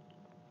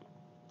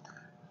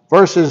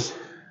 verses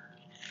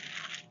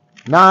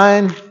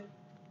 9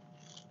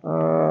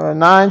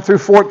 through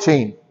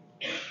 14.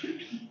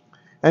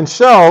 And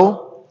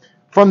so,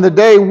 from the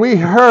day we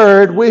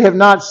heard, we have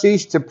not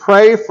ceased to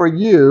pray for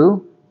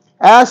you,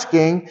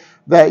 asking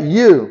that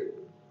you,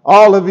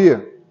 all of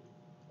you,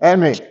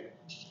 and me,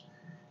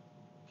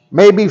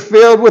 may be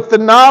filled with the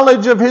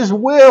knowledge of His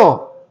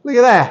will. Look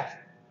at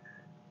that.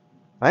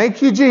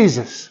 Thank you,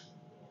 Jesus.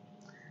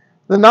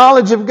 The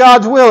knowledge of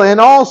God's will in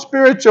all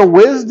spiritual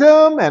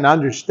wisdom and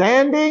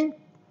understanding.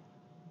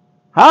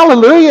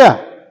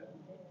 Hallelujah.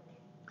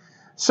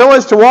 So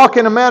as to walk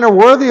in a manner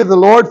worthy of the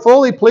Lord,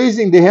 fully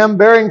pleasing to Him,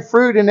 bearing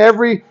fruit in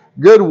every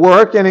good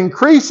work and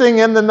increasing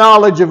in the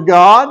knowledge of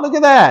God. Look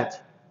at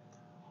that.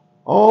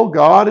 Oh,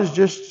 God is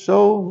just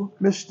so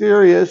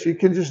mysterious. You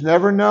can just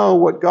never know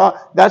what God...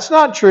 That's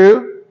not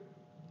true.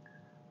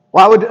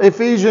 Why would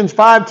Ephesians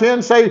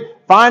 5:10 say,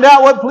 find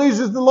out what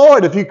pleases the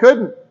Lord if you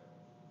couldn't?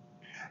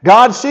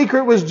 God's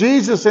secret was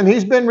Jesus, and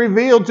He's been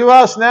revealed to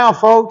us now,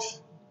 folks.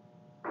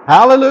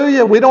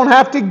 Hallelujah. We don't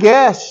have to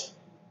guess.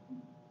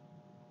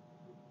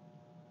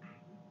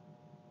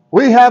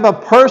 We have a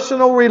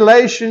personal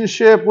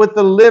relationship with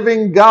the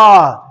living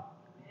God.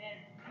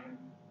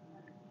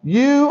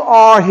 You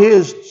are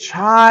His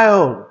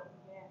child.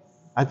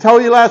 I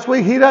told you last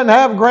week, He doesn't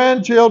have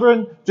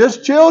grandchildren,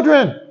 just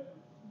children.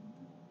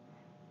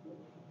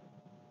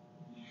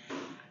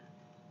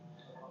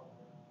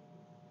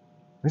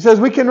 He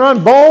says we can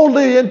run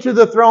boldly into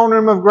the throne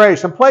room of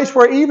grace, a place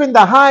where even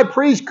the high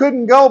priest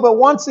couldn't go but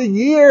once a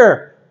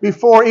year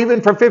before, even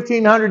for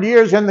 1,500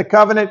 years in the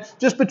covenant,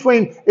 just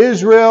between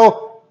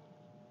Israel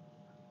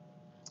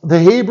the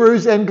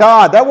Hebrews and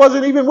God. That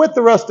wasn't even with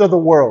the rest of the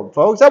world,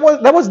 folks. That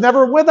was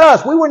never with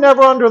us. We were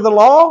never under the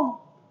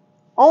law.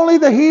 Only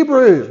the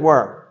Hebrews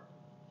were.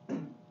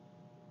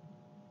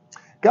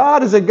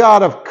 God is a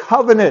God of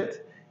covenant.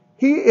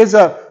 He is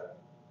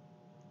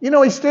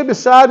he stood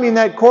beside me in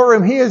that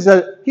courtroom. He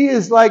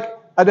is like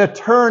an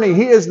attorney.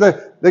 He is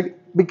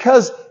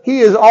because he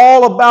is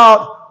all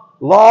about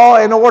law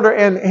and order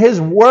and His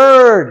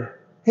word.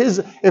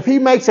 If He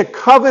makes a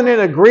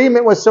covenant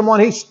agreement with someone,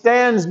 He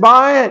stands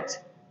by it.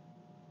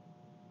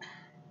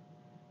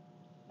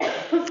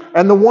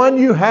 And the one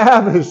you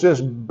have is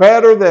just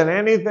better than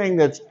anything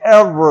that's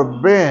ever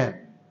been.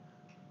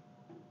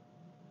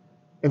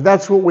 And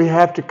that's what we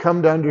have to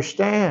come to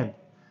understand.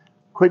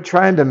 Quit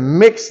trying to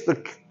mix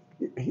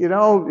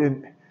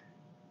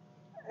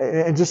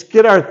and just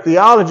get our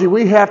theology.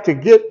 We have to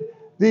get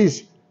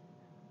these,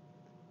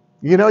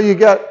 I'm going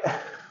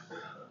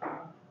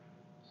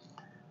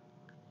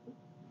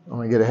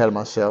to get ahead of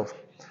myself.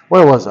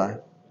 Where was I?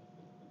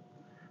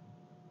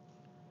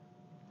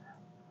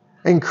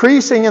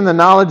 Increasing in the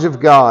knowledge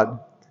of God.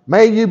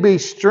 May you be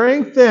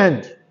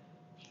strengthened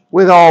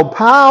with all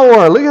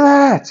power. Look at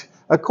that.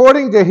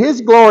 According to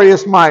His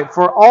glorious might,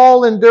 for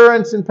all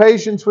endurance and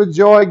patience with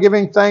joy,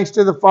 giving thanks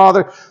to the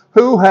Father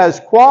who has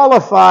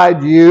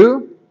qualified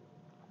you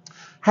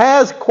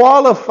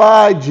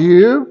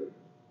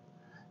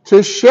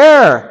to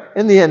share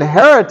in the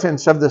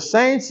inheritance of the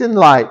saints in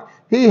light.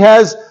 He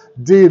has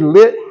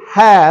delivered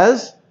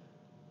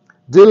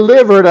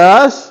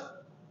us.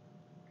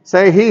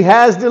 Say, He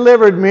has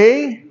delivered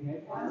me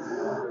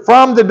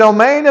from the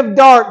domain of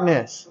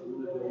darkness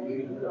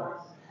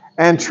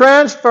and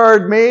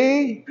transferred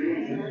me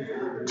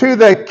to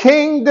the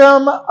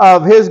kingdom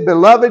of His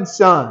beloved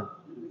Son.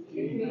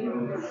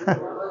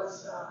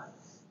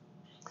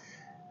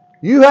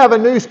 You have a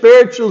new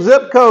spiritual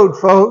zip code,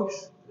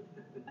 folks.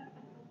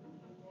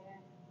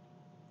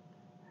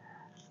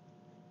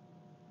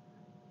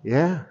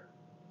 Yeah.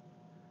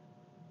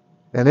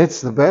 And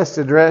it's the best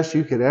address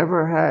you could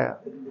ever have.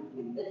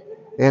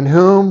 In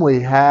whom we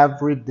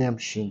have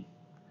redemption,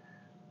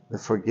 the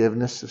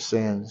forgiveness of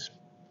sins.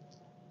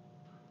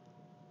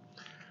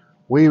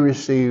 We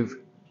receive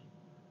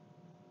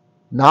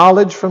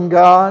knowledge from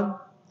God,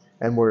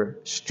 and we're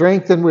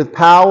strengthened with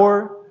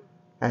power,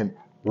 and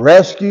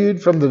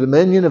rescued from the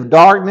dominion of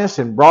darkness,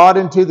 and brought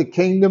into the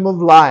kingdom of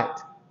light.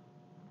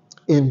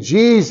 In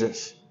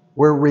Jesus,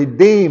 we're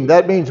redeemed.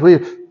 That means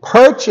we've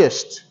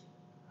purchased,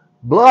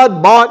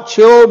 blood-bought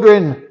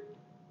children.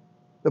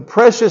 The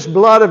precious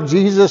blood of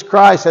Jesus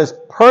Christ has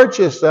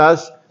purchased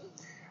us,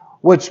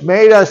 which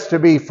made us to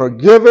be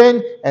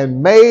forgiven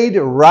and made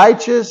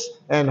righteous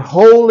and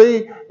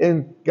holy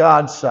in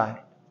God's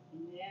sight.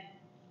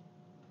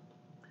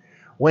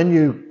 When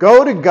you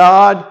go to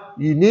God,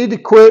 you need to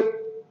quit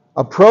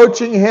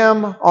approaching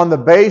Him on the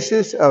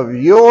basis of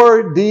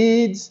your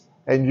deeds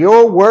and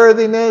your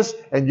worthiness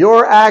and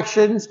your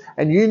actions,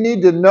 and you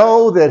need to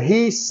know that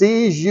He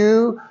sees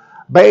you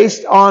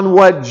based on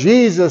what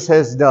Jesus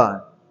has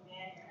done.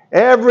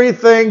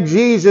 Everything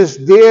Jesus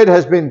did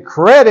has been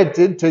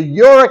credited to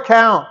your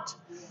account.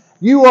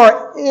 You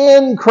are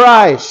in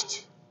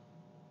Christ.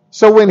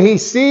 So when He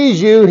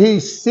sees you, He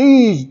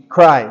sees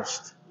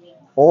Christ.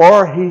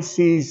 Or He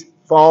sees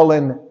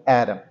fallen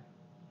Adam.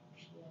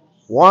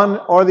 One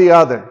or the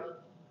other.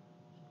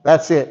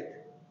 That's it.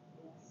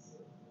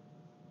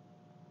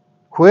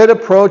 Quit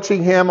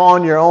approaching Him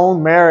on your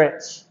own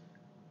merits.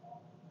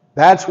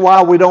 That's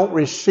why we don't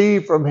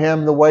receive from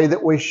Him the way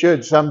that we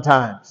should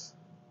sometimes.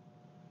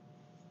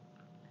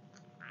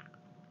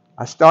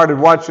 I started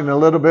watching a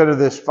little bit of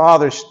this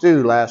Father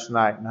Stew last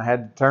night, and I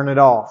had to turn it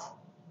off.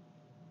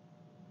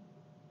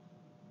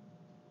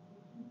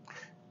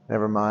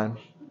 Never mind.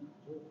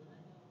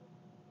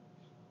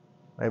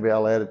 Maybe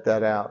I'll edit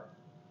that out.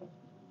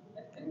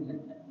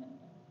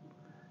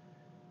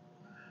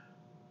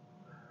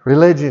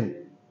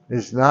 Religion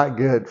is not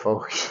good,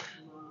 folks.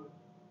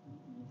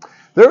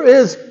 There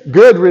is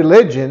good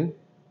religion.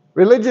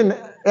 Religion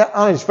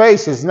on its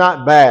face is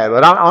not bad,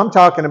 but I'm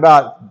talking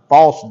about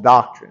false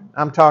doctrine.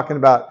 I'm talking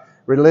about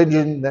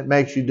religion that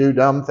makes you do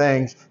dumb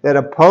things, that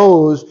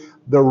oppose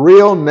the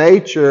real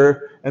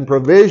nature and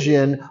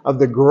provision of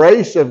the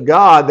grace of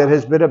God that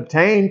has been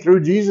obtained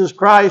through Jesus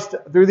Christ,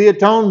 through the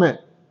atonement.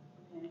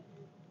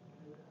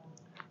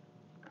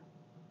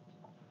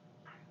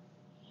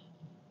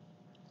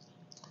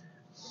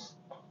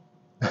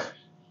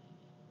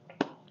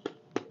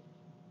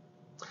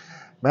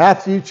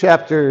 Matthew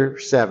chapter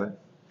 7.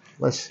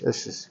 Let's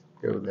just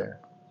go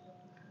there.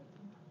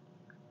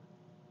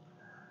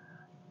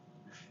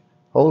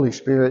 Holy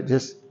Spirit,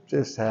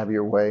 just have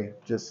your way.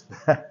 Just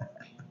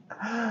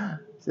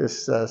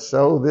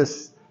sew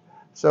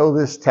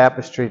this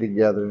tapestry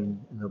together in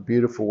a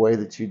beautiful way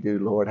that you do,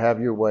 Lord.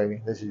 Have your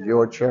way. This is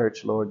your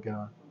church, Lord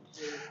God.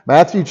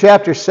 Matthew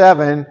chapter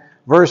 7,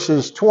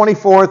 verses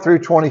 24 through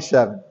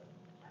 27.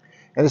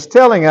 And it's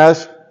telling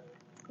us,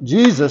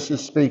 Jesus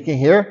is speaking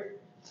here,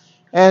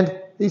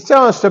 and He's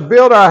telling us to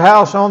build our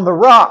house on the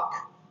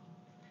rock.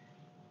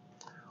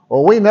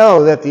 Well, we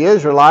know that the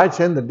Israelites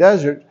in the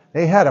desert,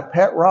 they had a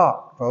pet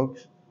rock,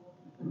 folks.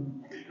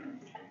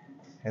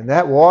 And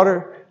that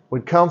water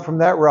would come from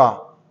that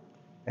rock.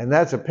 And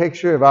that's a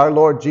picture of our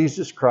Lord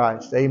Jesus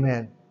Christ.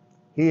 Amen.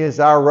 He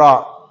is our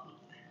rock.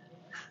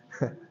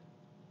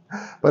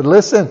 But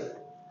listen,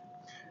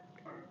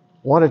 I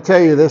want to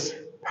tell you this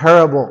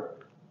parable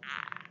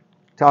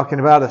talking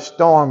about a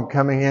storm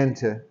coming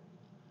into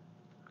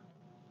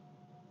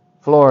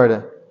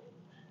Florida.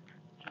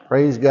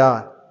 Praise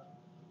God.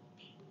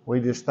 We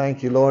just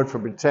thank you, Lord, for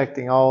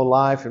protecting all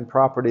life and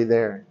property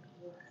there.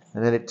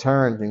 And then it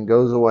turns and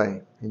goes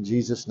away. In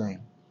Jesus'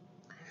 name.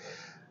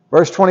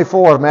 Verse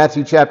 24 of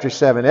Matthew chapter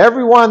 7.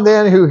 Everyone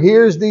then who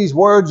hears these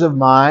words of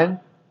mine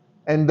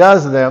and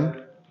does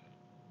them.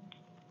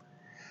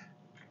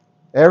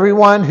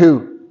 Everyone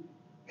who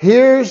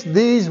hears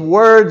these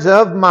words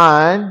of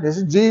mine, this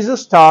is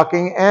Jesus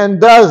talking,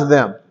 and does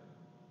them,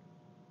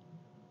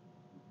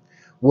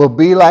 will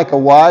be like a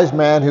wise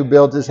man who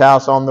built his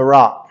house on the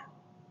rock.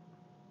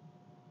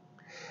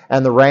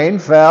 And the rain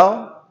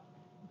fell,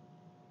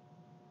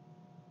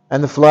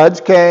 and the floods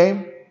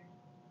came,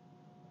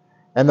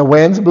 and the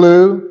winds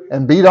blew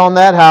and beat on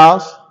that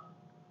house,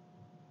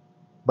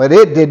 but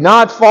it did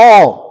not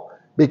fall,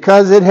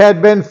 because it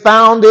had been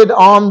founded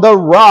on the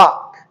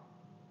rock.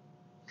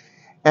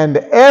 And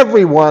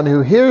everyone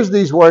who hears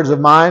these words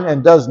of mine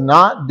and does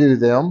not do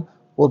them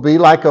will be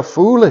like a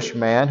foolish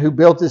man who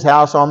built his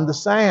house on the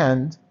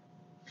sand.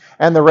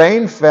 And the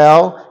rain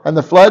fell, and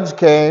the floods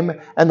came,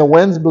 and the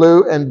winds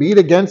blew and beat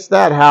against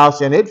that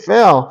house, and it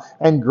fell,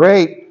 and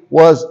great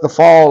was the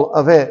fall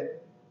of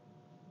it.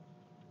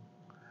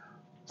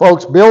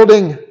 Folks,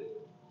 building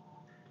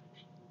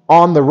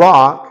on the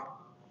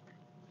rock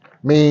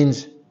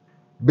means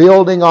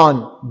building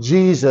on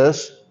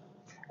Jesus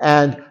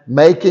and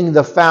making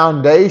the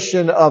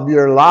foundation of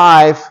your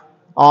life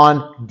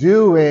on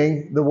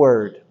doing the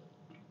Word.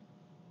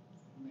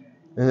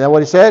 Isn't that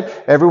what he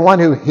said? Everyone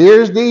who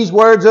hears these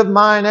words of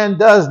mine and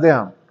does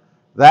them,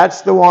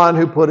 that's the one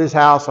who put his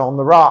house on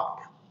the rock.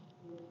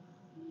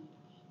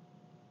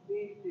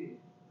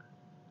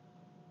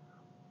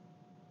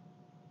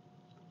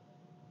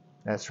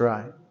 That's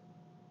right.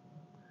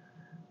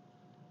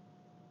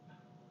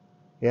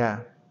 Yeah,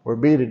 we're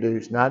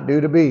be-to-do's, not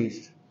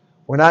do-to-be's.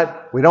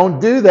 We don't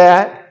do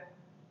that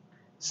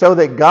so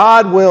that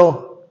God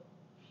will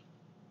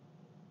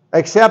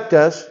accept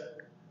us.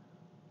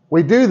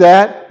 We do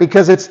that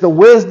because it's the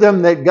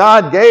wisdom that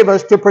God gave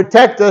us to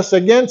protect us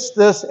against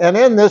this and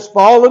in this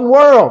fallen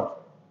world.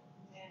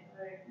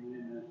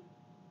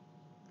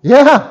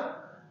 Yeah.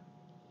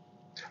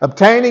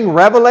 Obtaining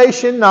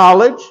revelation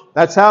knowledge.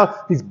 That's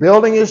how he's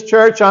building his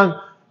church on,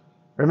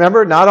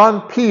 remember, not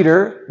on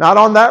Peter, not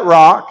on that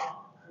rock,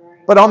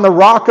 but on the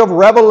rock of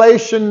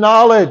revelation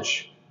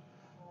knowledge.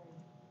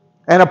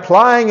 And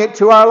applying it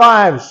to our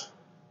lives.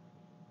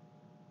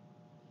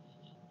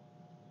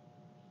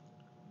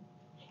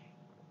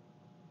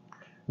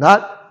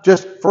 Not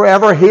just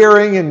forever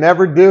hearing and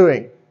never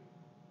doing.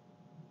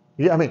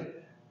 I mean,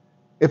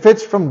 if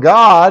it's from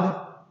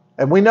God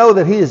and we know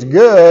that He is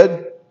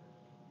good,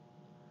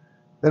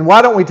 then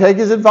why don't we take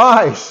His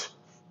advice?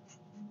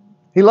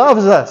 He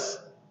loves us.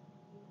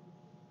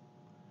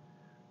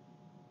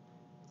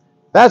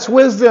 That's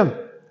wisdom.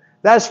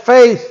 That's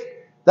faith.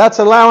 That's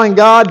allowing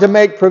God to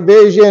make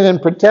provision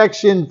and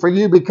protection for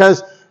you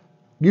because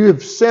you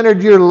have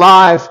centered your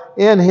life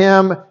in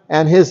Him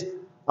and His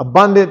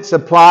abundant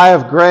supply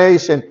of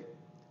grace and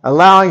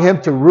allowing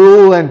Him to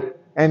rule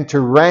and to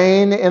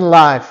reign in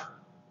life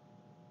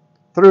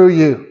through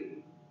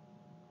you,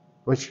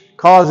 which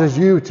causes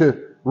you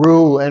to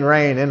rule and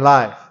reign in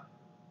life.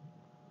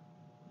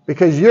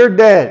 Because you're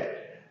dead.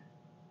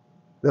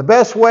 The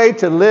best way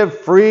to live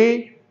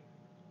free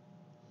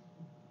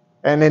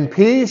and in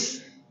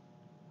peace,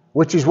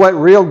 which is what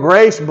real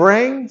grace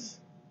brings,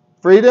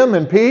 freedom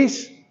and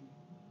peace,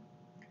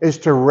 is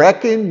to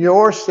reckon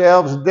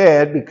yourselves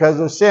dead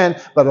because of sin,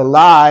 but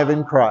alive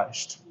in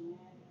Christ.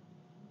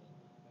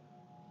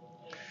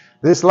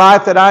 This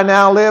life that I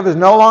now live is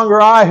no longer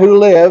I who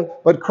live,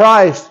 but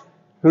Christ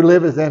who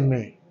liveth in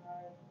me.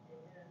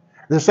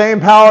 The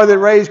same power that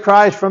raised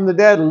Christ from the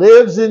dead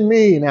lives in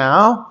me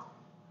now.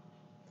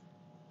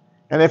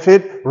 And if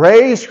it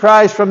raised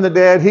Christ from the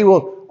dead, He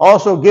will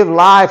also give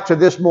life to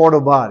this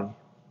mortal body.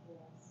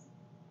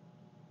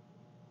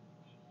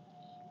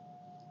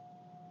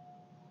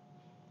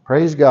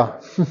 Praise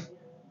God.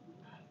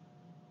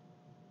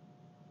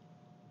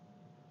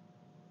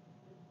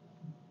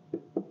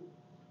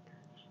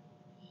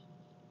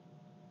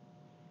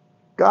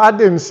 God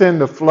didn't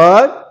send a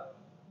flood.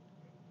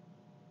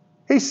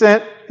 He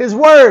sent His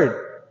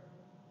Word.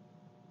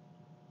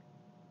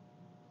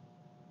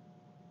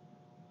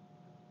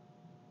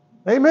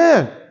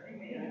 Amen.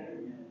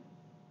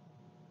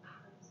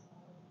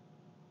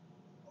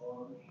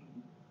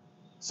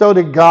 So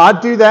did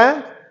God do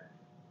that?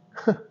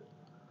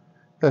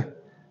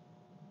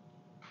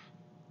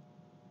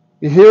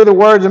 You hear the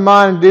words of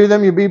mine and do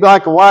them, you'll be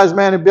like a wise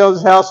man who builds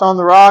his house on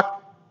the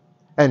rock.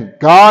 and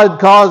God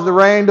caused the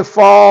rain to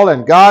fall,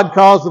 and God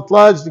caused the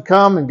floods to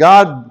come, and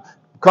God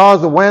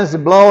caused the winds to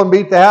blow and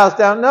beat the house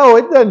down. No,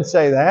 it doesn't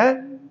say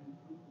that.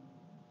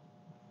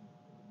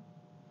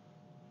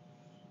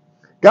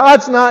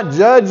 God's not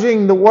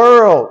judging the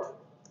world.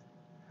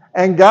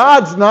 And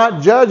God's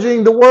not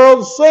judging the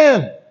world's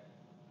sin.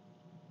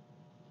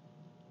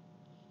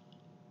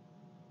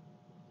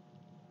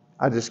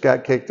 I just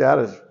got kicked out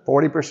of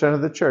 40%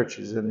 of the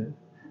churches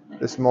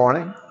this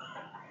morning.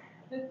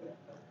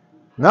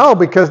 No,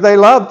 because they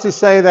love to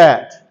say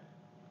that.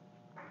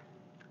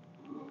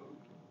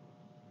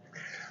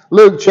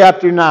 Luke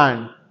chapter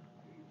 9,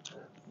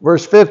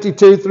 verse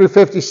 52 through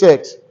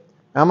 56.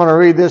 I'm going to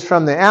read this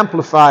from the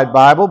Amplified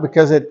Bible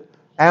because it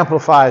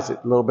amplifies it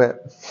a little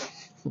bit.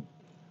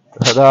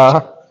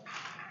 But,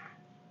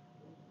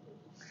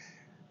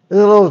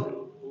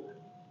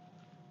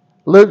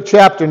 Luke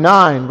chapter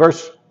 9,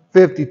 verse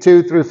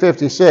 52 through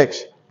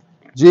 56.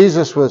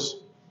 Jesus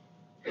was,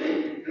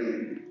 they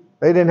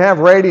didn't have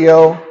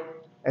radio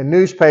and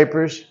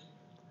newspapers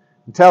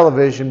and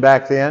television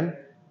back then.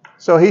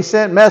 So he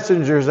sent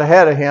messengers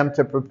ahead of him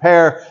to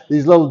prepare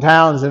these little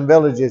towns and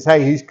villages.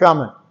 Hey, he's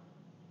coming.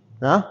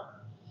 Huh?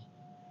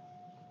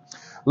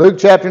 Luke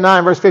chapter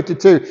 9, verse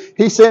 52.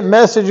 He sent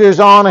messengers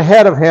on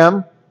ahead of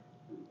him,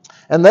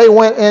 and they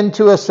went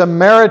into a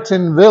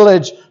Samaritan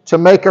village to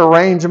make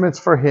arrangements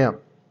for him.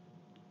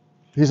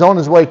 He's on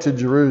his way to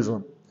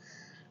Jerusalem.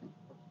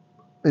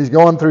 He's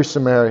going through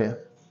Samaria.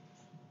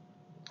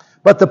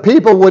 But the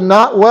people would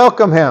not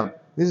welcome him.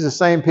 These are the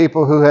same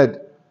people who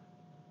had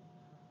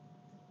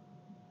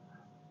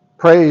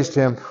praised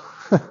him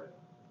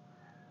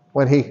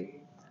when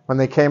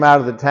they came out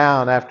of the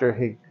town after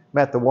he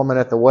met the woman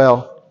at the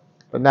well.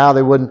 But now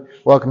they wouldn't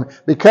welcome him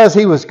because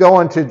he was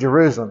going to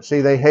Jerusalem. See,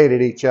 they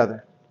hated each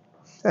other.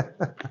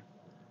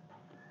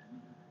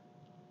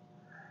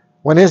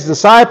 When his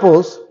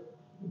disciples,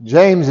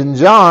 James and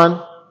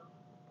John,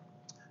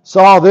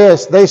 saw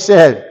this, they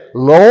said,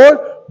 "Lord,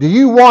 do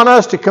you want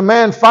us to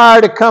command fire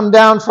to come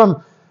down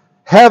from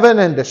heaven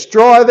and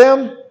destroy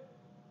them?"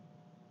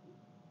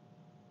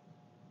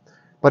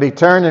 But he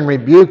turned and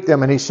rebuked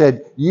them, and he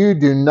said, "You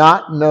do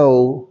not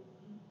know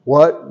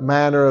what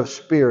manner of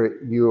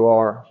spirit you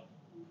are.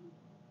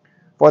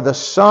 For the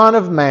Son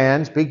of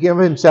Man," speaking of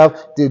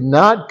himself, "did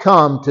not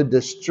come to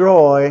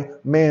destroy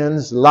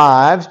men's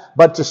lives,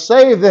 but to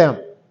save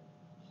them."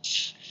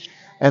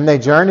 And they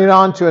journeyed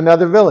on to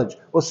another village.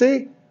 Well,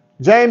 see,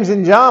 James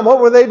and John, what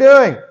were they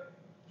doing?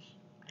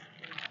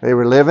 They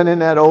were living in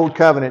that old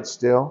covenant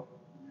still.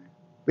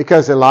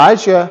 Because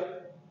Elijah,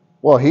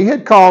 well, he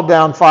had called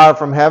down fire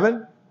from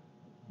heaven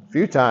a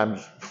few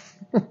times.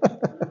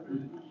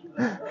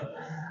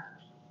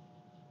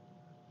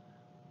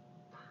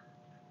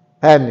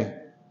 Hadn't he?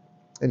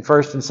 In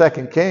 1st and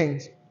 2nd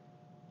Kings.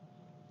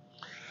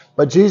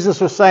 But Jesus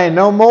was saying,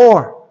 no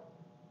more.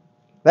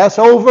 That's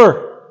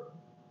over.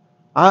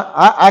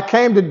 I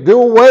came to do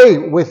away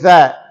with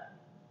that.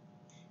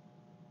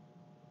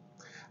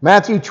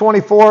 Matthew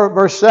 24,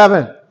 verse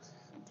 7.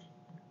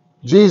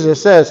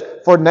 Jesus says,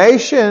 "For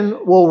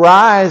nation will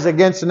rise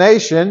against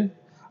nation,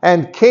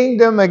 and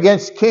kingdom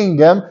against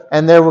kingdom,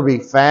 and there will be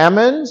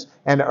famines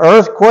and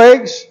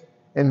earthquakes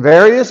in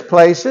various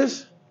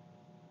places."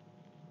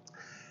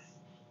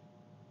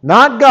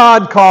 Not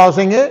God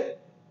causing it.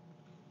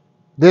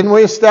 Didn't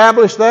we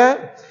establish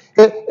that?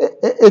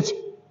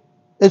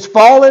 It's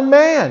fallen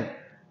man.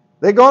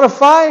 They're going to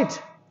fight.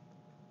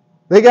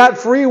 They got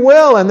free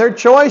will, and their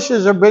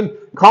choices have been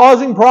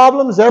causing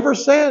problems ever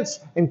since,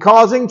 and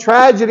causing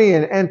tragedy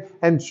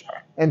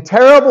and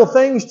terrible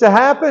things to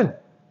happen.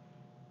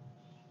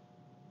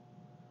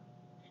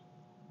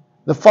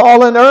 The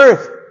fallen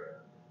earth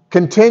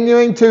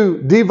continuing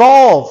to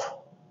devolve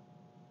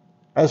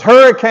as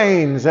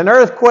hurricanes and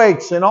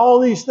earthquakes and all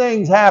these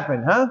things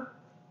happen, huh?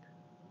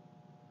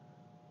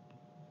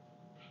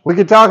 We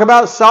could talk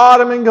about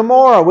Sodom and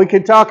Gomorrah. We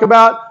could talk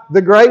about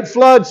the great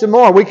flood some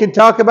more. We could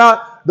talk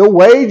about the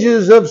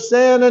wages of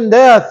sin and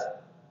death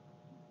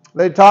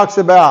that it talks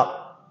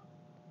about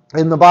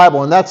in the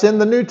Bible. And that's in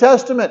the New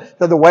Testament,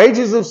 that the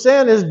wages of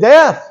sin is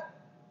death.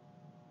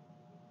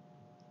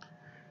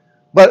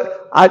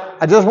 But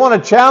I just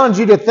want to challenge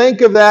you to think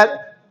of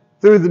that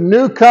through the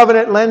new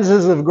covenant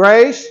lenses of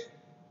grace.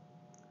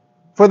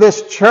 For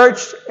this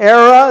church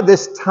era,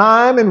 this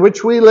time in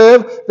which we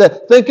live,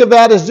 that think of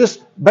that as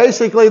just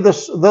basically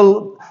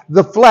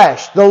the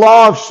flesh, the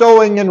law of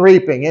sowing and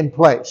reaping in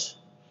place.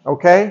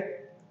 Okay?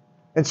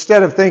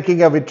 Instead of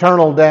thinking of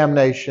eternal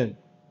damnation.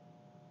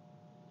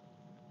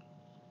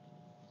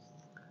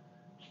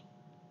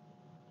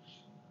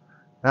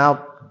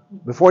 Now,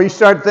 before you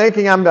start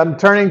thinking I'm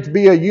turning to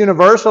be a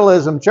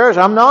universalism church,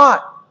 I'm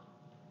not.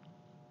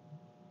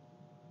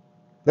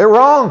 They're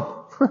wrong.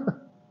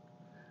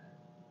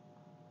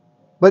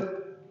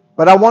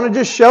 But I want to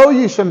just show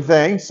you some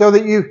things so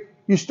that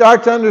you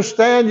start to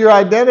understand your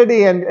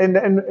identity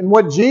and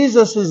what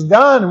Jesus has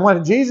done and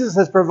what Jesus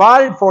has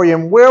provided for you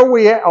and where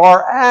we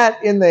are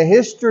at in the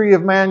history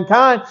of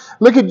mankind.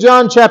 Look at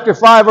John chapter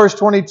 5, verse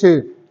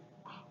 22.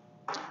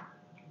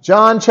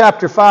 John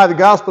chapter 5, the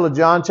Gospel of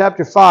John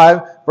chapter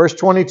 5, verse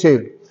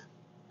 22.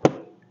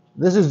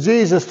 This is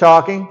Jesus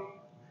talking.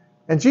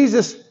 And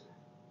Jesus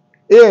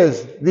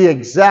is the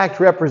exact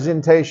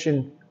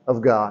representation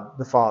of God,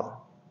 the Father.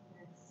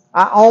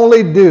 I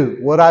only do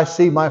what I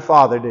see my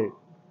Father do.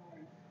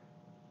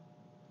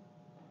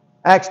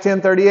 Acts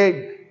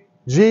 10:38.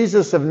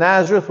 Jesus of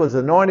Nazareth was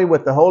anointed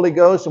with the Holy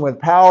Ghost and with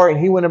power, and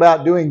he went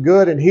about doing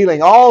good and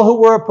healing all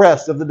who were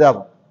oppressed of the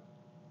devil.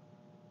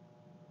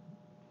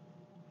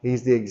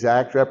 He's the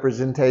exact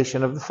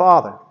representation of the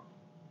Father.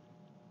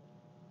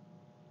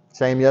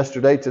 Same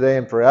yesterday, today,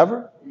 and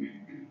forever.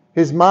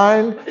 His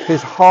mind,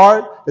 his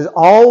heart has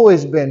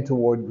always been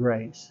toward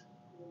grace.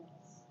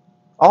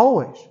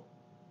 Always.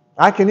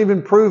 I can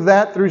even prove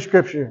that through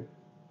Scripture.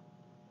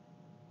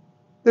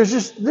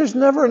 There's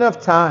never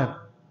enough time.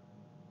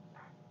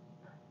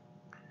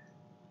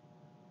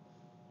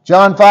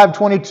 John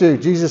 5:22,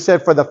 Jesus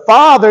said, "For the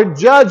Father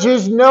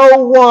judges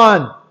no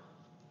one,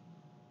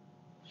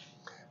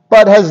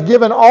 but has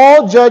given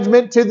all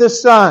judgment to the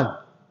Son."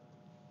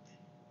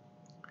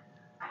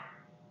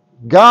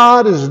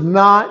 God is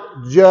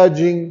not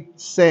judging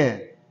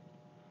sin.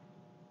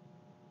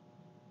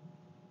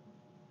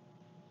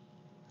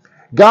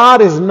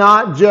 God is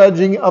not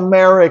judging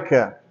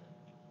America.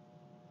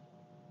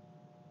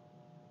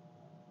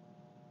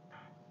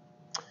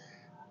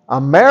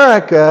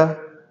 America,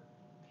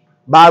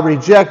 by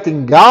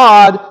rejecting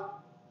God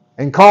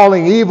and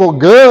calling evil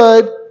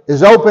good,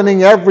 is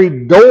opening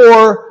every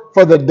door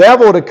for the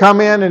devil to come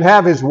in and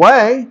have his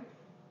way.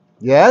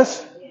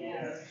 Yes?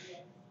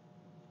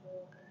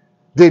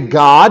 Did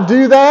God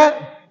do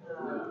that?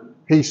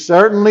 He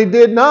certainly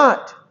did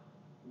not.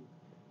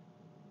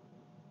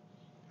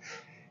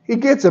 He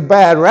gets a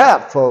bad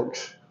rap,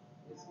 folks.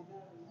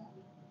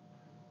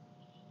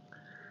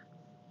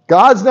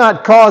 God's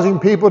not causing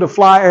people to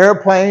fly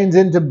airplanes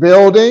into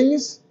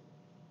buildings.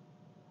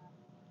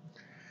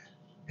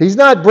 He's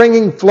not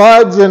bringing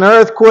floods and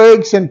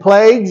earthquakes and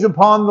plagues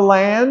upon the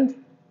land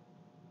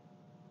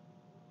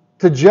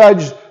to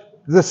judge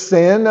the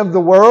sin of the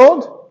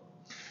world.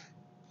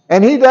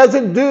 And He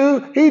doesn't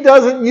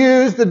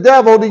use the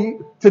devil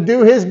to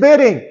do his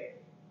bidding.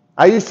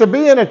 I used to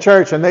be in a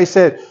church and they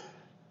said,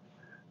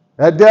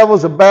 that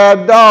devil's a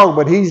bad dog,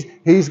 but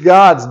he's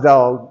God's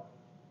dog.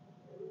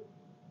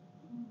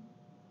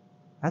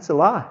 That's a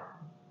lie.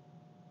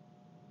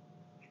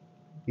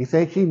 You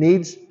think he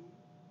needs...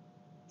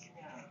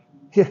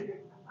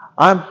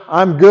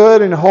 I'm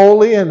good and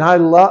holy and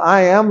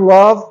I am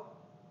love,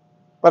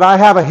 but I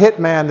have a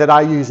hitman that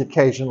I use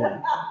occasionally.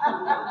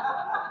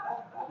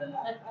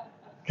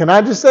 Can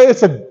I just say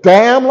it's a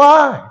damn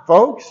lie,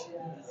 folks?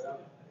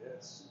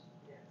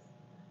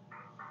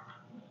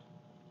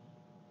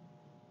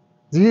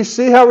 Do you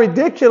see how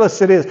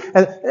ridiculous it is?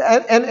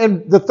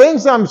 And the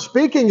things I'm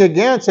speaking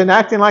against and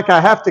acting like I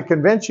have to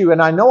convince you,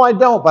 and I know I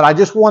don't, but I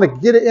just want to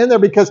get it in there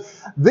because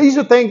these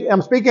are things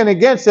I'm speaking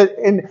against it.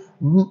 And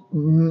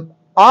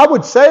I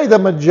would say the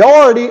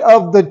majority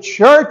of the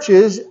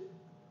churches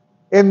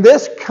in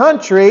this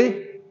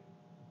country,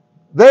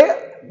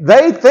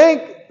 they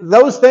think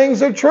those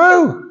things are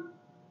true.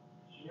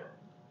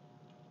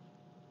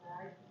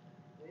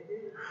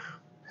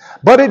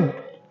 But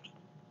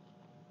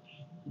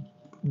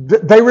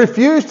they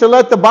refuse to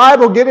let the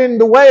Bible get in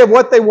the way of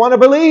what they want to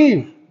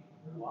believe.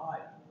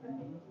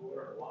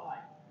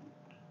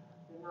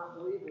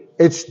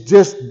 It's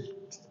just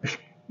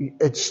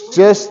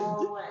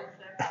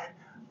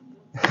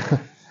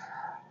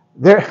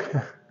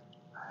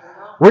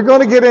we're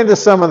going to get into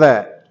some of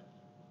that.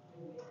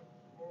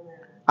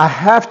 I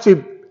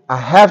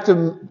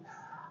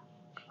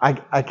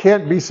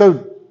can't be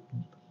so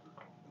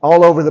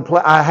all over the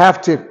place. I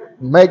have to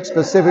make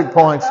specific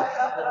points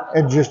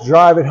and just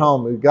drive it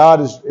home. God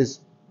has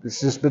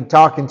just been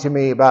talking to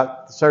me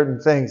about certain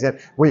things, and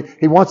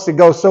He wants to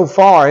go so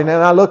far. And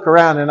then I look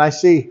around and I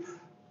see,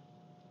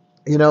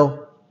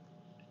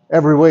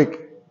 every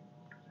week,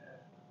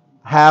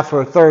 half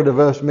or a third of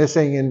us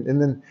missing,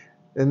 and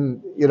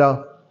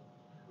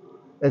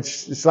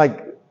it's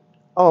like,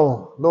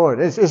 oh Lord,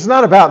 it's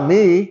not about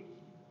me.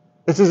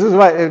 It's just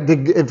like,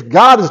 if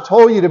God has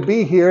told you to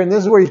be here, and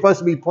this is where you're supposed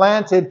to be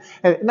planted,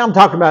 and I'm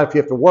talking about if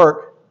you have to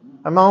work.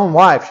 And my own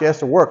wife, she has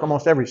to work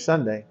almost every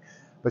Sunday,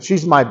 but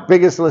she's my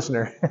biggest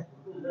listener.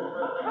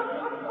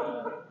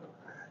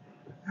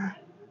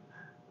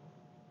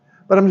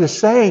 But I'm just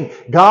saying,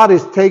 God,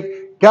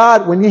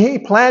 when He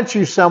plants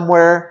you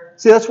somewhere,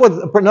 see, that's what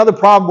another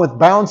problem with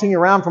bouncing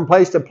around from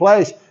place to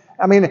place.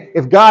 I mean,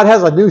 if God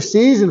has a new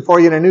season for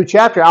you in a new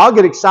chapter, I'll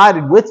get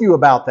excited with you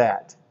about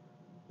that.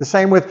 The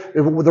same with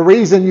the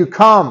reason you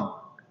come.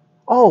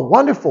 Oh,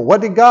 wonderful.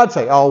 What did God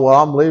say? Oh, well,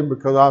 I'm leaving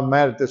because I'm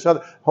mad at this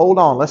other. Hold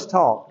on, let's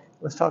talk.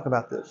 Let's talk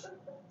about this.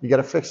 You got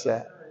to fix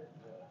that.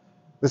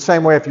 The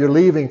same way if you're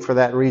leaving for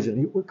that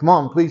reason. Come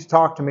on, please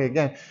talk to me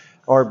again.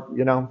 Or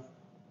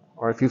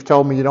if you've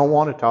told me you don't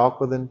want to talk,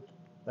 well then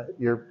that's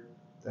your,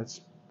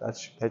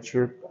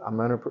 I'm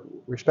going to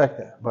respect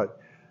that. But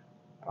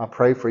I'll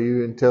pray for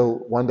you until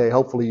one day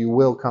hopefully you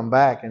will come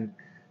back, and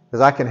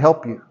because I can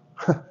help you.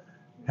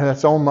 And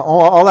that's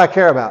all I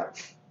care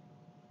about.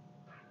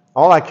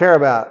 All I care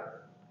about.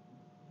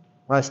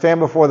 When I stand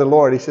before the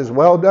Lord, He says,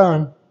 well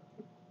done,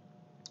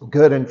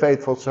 good and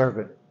faithful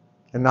servant.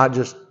 And not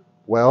just,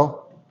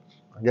 well,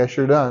 I guess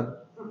you're done.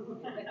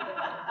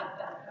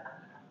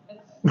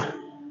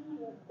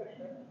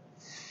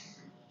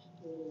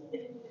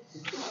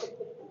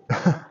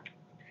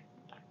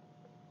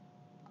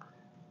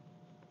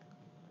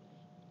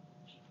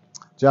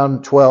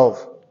 John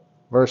 12,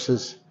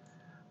 verses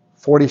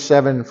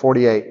 47 and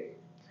 48.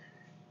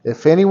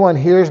 If anyone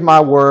hears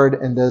my word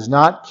and does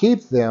not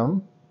keep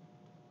them,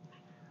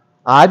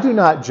 I do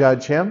not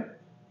judge him.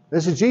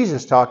 This is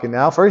Jesus talking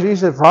now. First he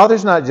said,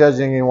 Father's not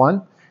judging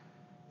anyone.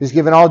 He's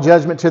given all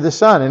judgment to the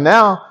Son. And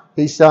now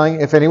He's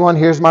telling, if anyone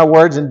hears my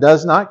words and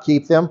does not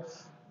keep them,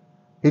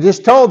 He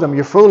just told them,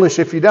 you're foolish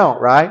if you don't,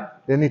 right?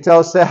 Didn't He tell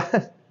us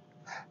that?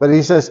 But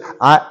He says,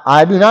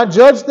 I do not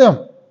judge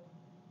them.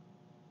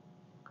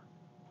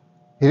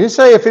 He didn't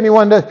say if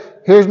anyone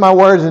hears my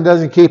words and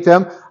doesn't keep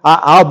them,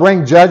 I'll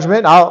bring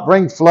judgment, I'll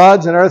bring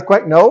floods and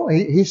earthquake. No,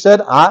 He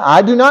said,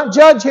 I do not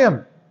judge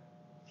him.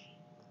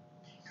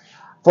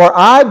 For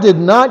I did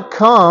not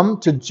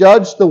come to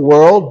judge the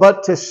world,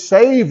 but to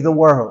save the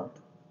world.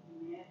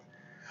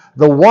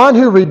 The one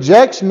who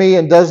rejects me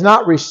and does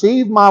not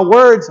receive my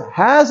words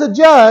has a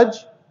judge.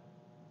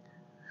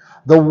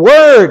 The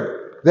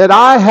word that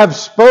I have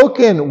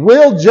spoken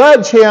will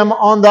judge him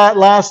on that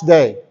last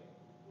day.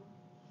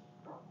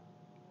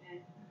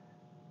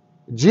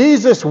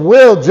 Jesus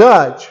will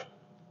judge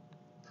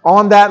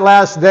on that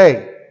last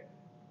day.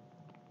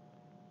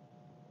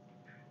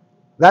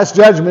 That's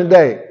Judgment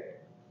Day.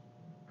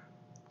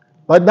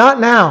 But not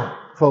now,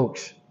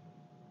 folks.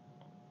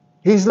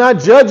 He's not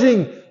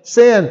judging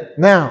sin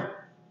now.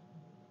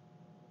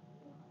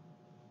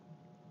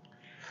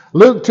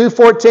 Luke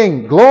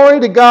 2:14, glory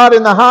to God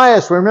in the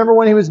highest. Remember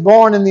when He was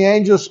born and the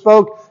angels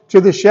spoke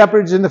to the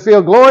shepherds in the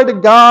field, glory to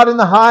God in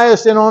the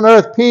highest, and on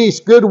earth peace,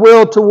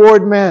 goodwill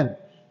toward men.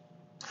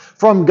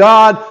 From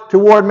God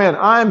toward men.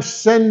 I am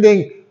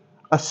sending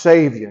a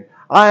Savior.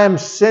 I am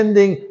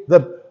sending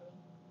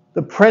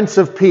the Prince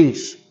of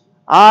Peace.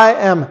 I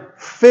am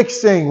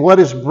fixing what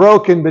is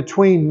broken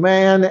between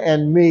man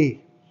and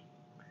me.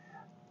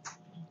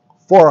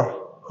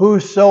 For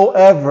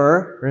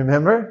whosoever,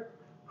 remember,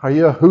 are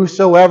you a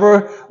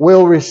whosoever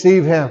will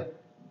receive Him?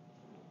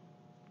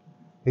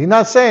 He's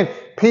not saying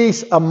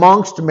peace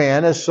amongst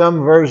men, as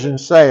some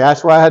versions say.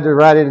 That's why I had to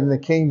write it in the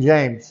King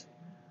James.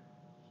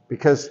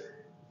 Because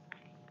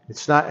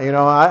it's not,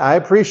 I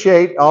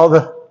appreciate all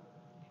the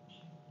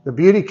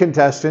beauty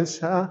contestants,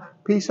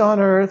 peace on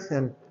earth,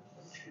 and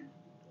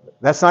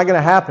that's not going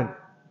to happen.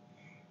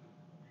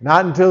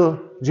 Not until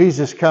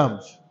Jesus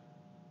comes.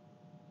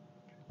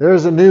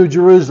 There's a new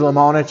Jerusalem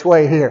on its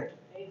way here.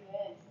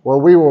 Amen. Where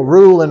we will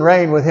rule and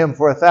reign with Him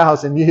for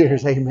 1,000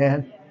 years.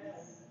 Amen.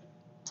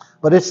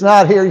 But it's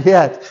not here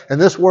yet. And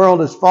this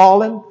world is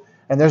fallen.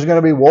 And there's going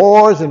to be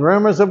wars and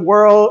rumors of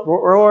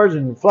wars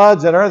and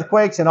floods and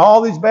earthquakes. And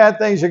all these bad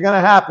things are going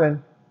to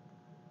happen.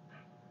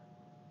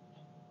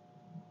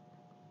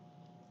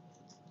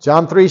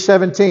 John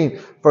 3:17.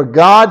 For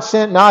God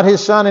sent not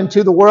His Son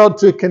into the world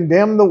to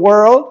condemn the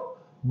world,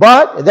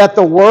 but that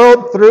the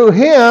world through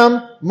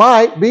Him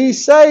might be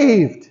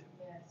saved.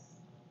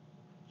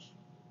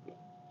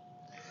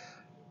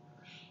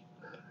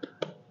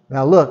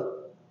 Now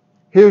look,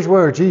 here's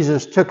where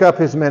Jesus took up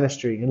His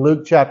ministry in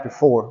Luke chapter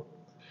 4.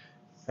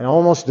 And I'm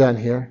almost done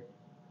here.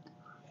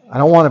 I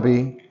don't want to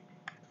be,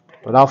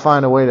 but I'll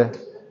find a way to.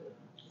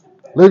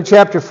 Luke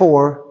chapter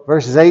 4,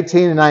 verses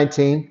 18 and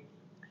 19.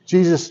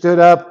 Jesus stood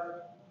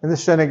up in the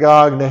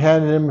synagogue and they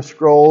handed Him a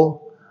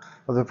scroll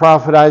of the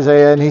prophet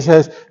Isaiah. And He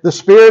says, the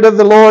Spirit of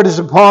the Lord is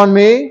upon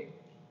me,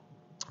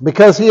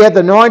 because He hath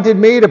anointed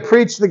me to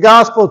preach the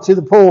gospel to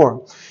the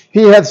poor.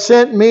 He hath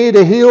sent me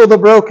to heal the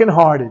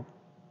brokenhearted,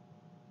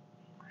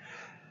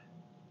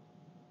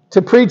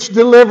 to preach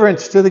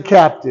deliverance to the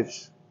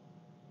captives,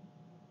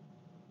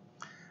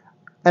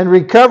 and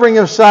recovering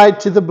of sight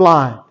to the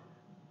blind,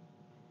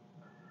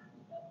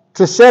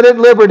 to set at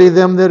liberty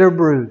them that are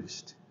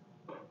bruised,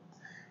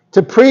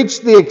 to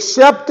preach the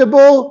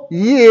acceptable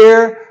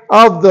year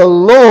of the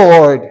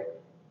Lord.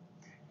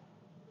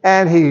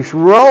 And He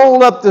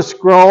rolled up the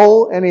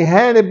scroll and He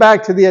handed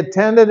back to the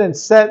attendant and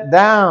sat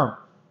down.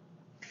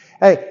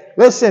 Hey,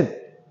 listen,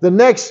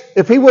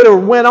 if He would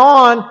have went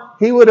on,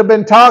 He would have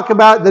been talking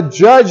about the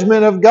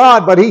judgment of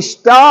God. But He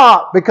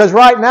stopped, because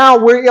right now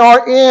we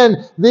are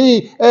in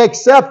the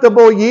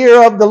acceptable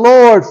year of the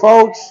Lord,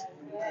 folks.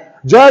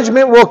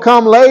 Judgment will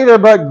come later,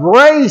 but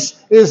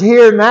grace is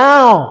here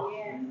now.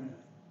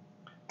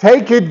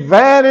 Take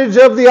advantage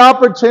of the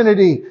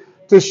opportunity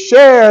to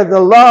share the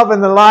love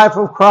and the life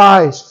of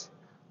Christ.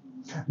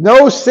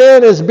 No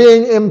sin is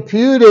being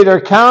imputed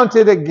or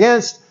counted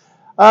against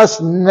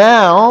us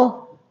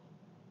now.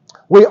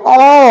 We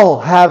all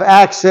have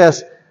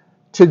access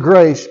to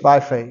grace by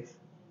faith.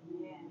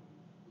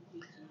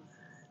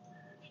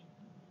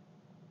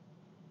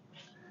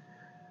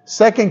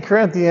 2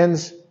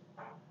 Corinthians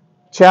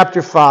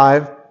chapter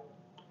 5,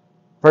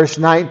 verse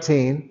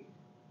 19,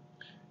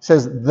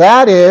 says,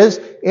 that is,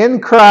 in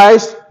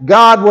Christ,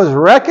 God was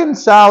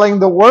reconciling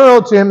the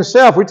world to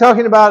himself. We're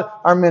talking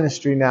about our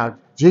ministry now.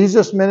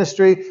 Jesus'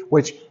 ministry,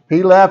 which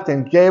he left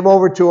and gave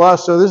over to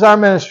us. So this is our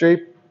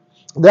ministry.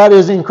 That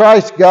is, in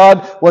Christ,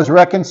 God was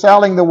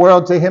reconciling the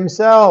world to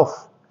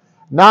himself,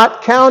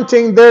 not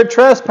counting their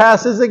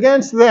trespasses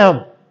against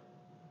them.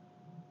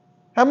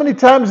 How many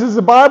times does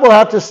the Bible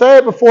have to say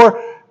it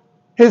before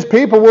his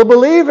people will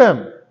believe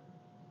him?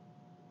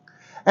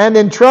 And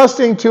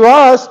entrusting to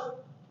us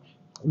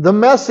the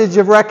message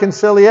of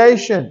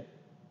reconciliation.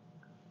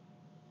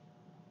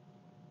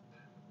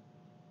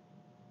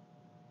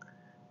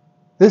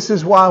 This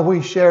is why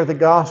we share the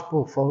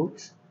gospel,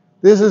 folks.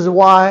 This is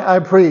why I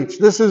preach.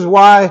 This is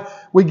why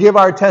we give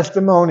our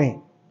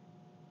testimony.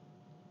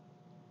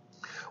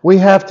 We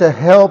have to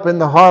help in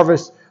the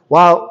harvest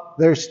while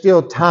there's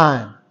still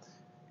time.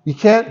 You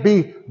can't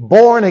be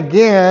born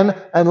again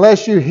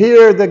unless you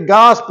hear the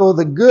gospel,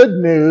 the good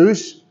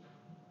news.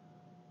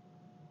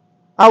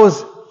 I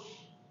was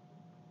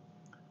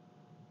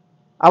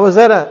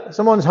at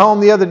someone's home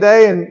the other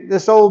day, and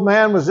this old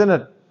man was in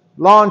a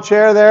lawn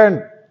chair there,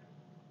 and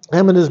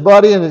him and his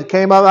buddy, and it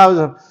came up. I was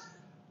a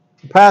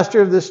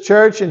pastor of this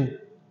church, and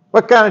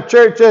what kind of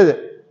church is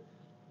it?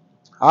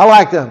 I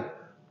like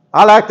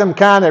them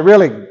kind that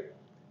really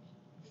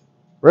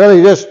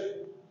just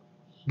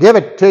give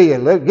it to you.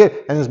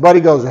 And his buddy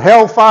goes,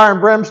 hellfire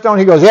and brimstone.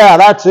 He goes, yeah,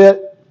 that's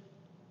it.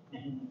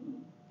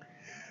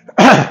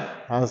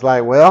 I was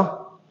like,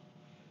 well,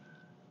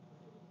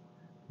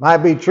 might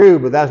be true,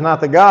 but that's not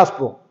the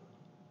gospel.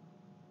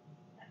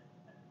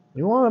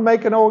 You want to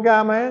make an old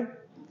guy mad?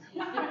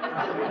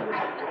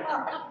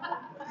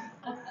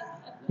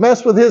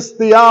 Mess with his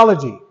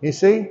theology, you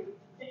see?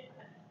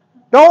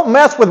 Don't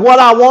mess with what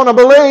I want to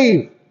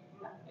believe.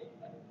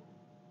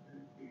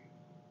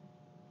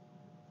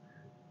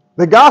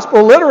 The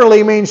gospel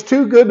literally means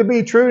too good to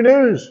be true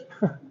news.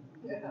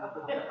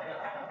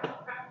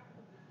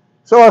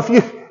 So if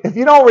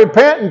you don't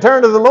repent and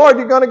turn to the Lord,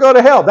 you're going to go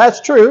to hell.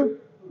 That's true.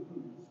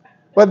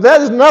 But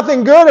there's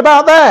nothing good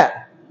about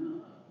that.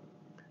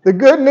 The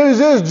good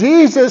news is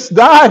Jesus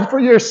died for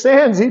your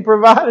sins. He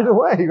provided a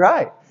way,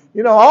 right?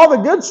 You know, all the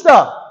good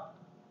stuff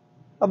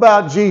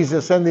about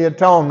Jesus and the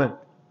atonement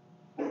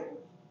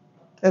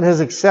and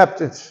his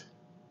acceptance.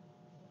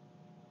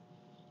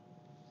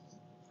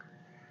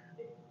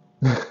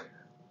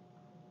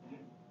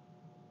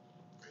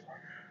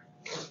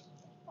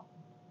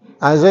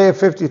 Isaiah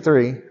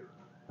 53.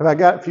 Have I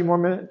got a few more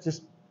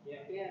minutes?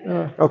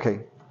 Okay.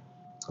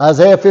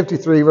 Isaiah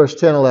 53, verse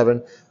 10,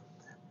 11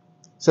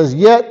 says,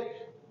 yet,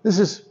 this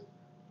is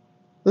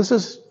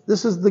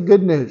the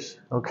good news,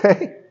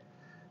 okay?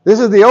 This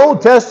is the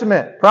Old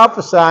Testament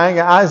prophesying,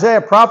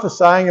 Isaiah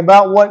prophesying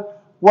about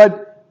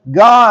what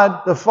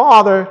God the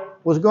Father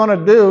was going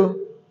to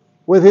do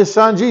with his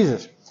Son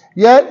Jesus.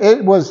 Yet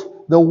it was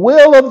the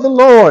will of the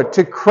Lord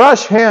to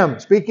crush him,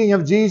 speaking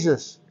of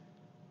Jesus.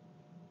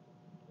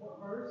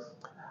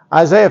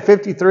 Isaiah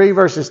 53,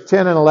 verses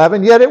 10 and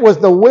 11. Yet it was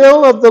the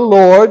will of the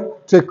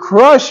Lord to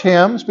crush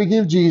him, speaking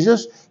of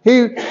Jesus.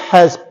 He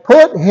has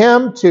put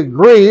him to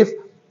grief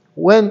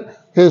when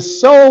his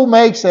soul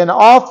makes an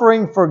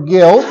offering for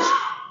guilt.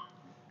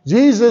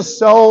 Jesus'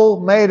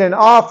 soul made an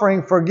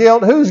offering for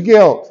guilt. Whose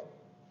guilt?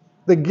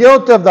 The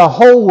guilt of the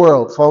whole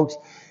world, folks.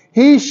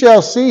 He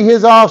shall see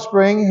his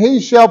offspring. He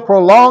shall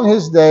prolong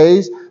his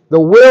days. The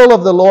will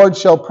of the Lord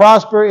shall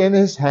prosper in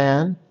his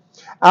hand.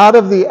 Out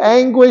of the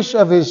anguish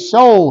of his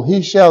soul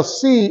he shall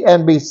see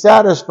and be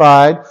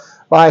satisfied.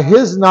 By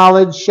his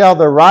knowledge shall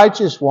the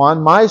righteous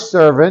one, my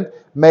servant,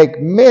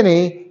 make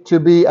many to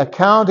be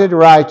accounted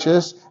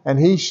righteous, and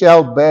he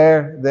shall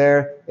bear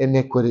their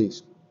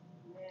iniquities.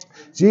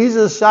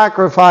 Jesus'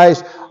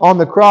 sacrifice on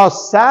the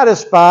cross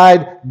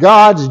satisfied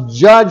God's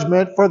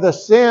judgment for the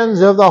sins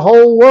of the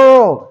whole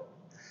world.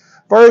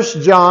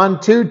 1 John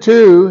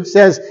 2:2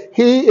 says,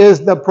 he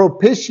is the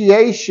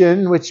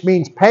propitiation, which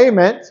means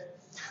payment,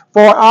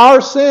 for our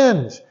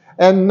sins,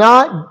 and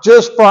not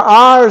just for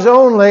ours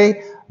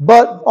only,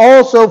 but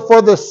also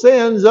for the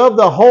sins of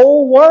the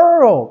whole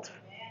world.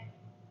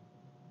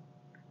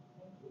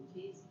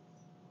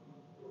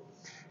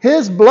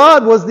 His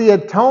blood was the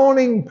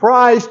atoning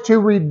price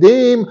to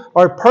redeem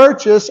or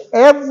purchase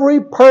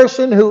every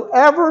person who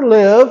ever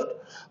lived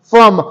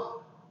for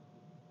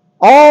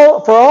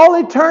all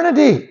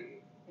eternity.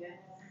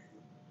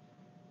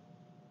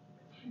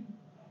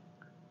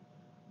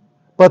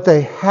 But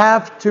they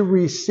have to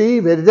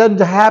receive it. It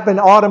doesn't happen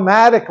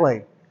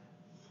automatically.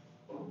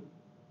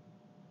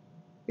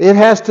 It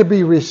has to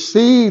be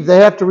received. They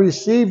have to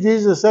receive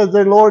Jesus as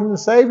their Lord and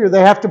Savior.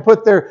 They have to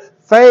put their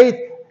faith,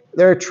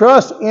 their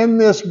trust in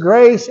this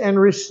grace and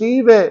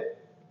receive it.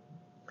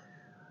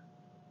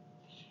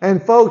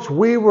 And folks,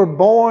 we were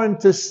born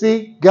to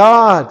seek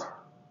God.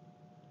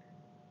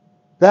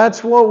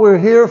 That's what we're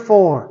here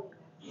for.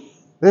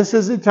 This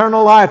is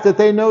eternal life, that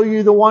they know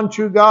you, the one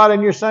true God,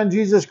 and your Son,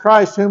 Jesus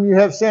Christ, whom you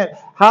have sent.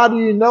 How do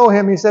you know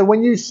him? He said,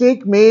 when you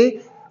seek me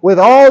with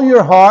all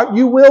your heart,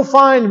 you will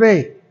find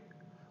me.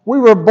 We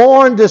were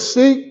born to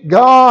seek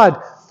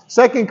God.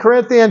 2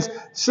 Corinthians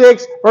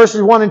 6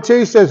 verses 1 and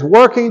 2 says,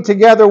 working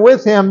together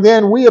with Him,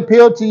 then we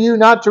appeal to you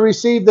not to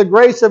receive the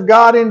grace of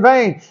God in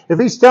vain. If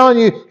He's telling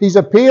you, He's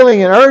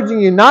appealing and urging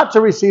you not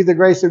to receive the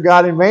grace of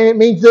God in vain, it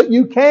means that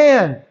you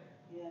can.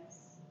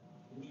 Yes.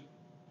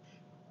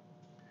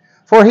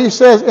 For He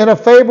says, in a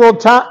favorable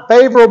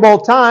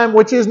time,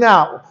 which is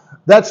now.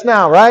 That's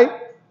now, right?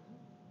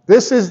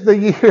 This is the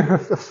year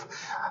of the...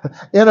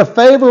 In a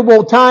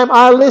favorable time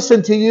I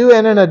listened to you,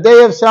 and in a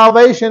day of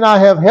salvation I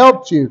have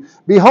helped you.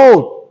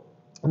 Behold,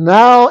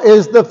 now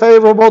is the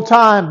favorable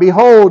time.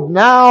 Behold,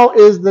 now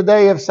is the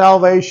day of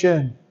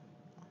salvation.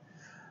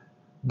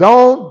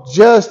 Don't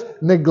just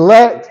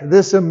neglect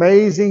this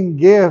amazing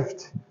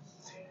gift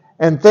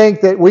and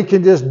think that we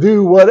can just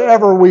do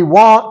whatever we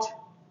want.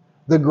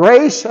 The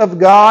grace of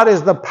God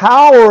is the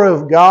power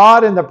of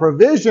God and the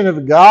provision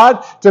of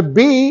God to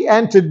be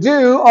and to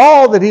do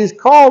all that He's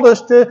called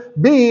us to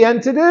be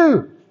and to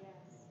do.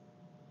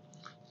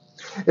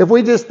 If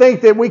we just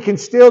think that we can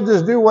still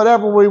just do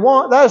whatever we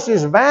want, that's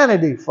just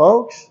vanity,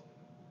 folks.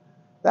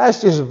 That's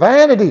just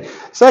vanity.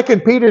 2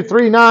 Peter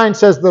 3:9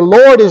 says, the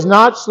Lord is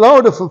not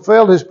slow to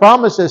fulfill His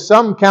promises.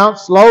 Some count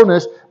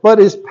slowness, but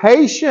is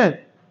patient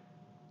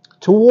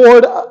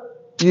toward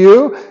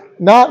you,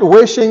 not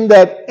wishing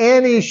that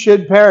any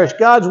should perish.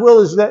 God's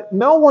will is that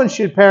no one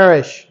should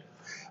perish.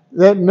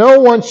 That no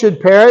one should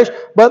perish,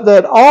 but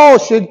that all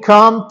should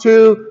come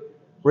to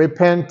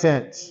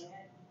repentance.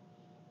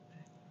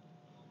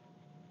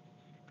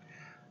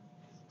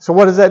 So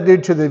what does that do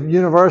to the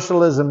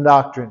universalism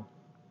doctrine?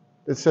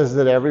 It says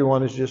that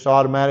everyone is just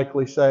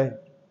automatically saved.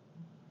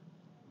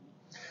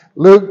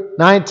 Luke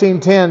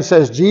 19:10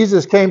 says,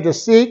 Jesus came to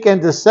seek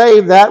and to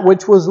save that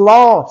which was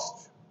lost.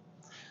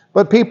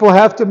 But people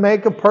have to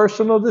make a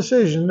personal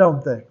decision,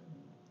 don't they?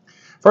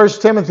 1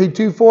 Timothy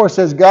 2:4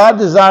 says, God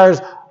desires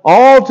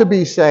all to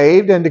be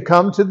saved and to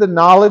come to the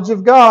knowledge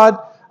of God,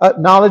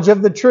 knowledge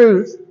of the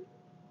truth.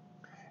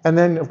 And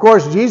then, of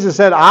course, Jesus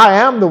said, I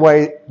am the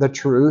way, the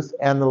truth,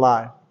 and the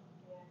life.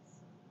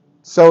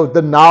 So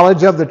the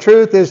knowledge of the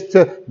truth is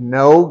to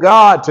know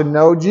God, to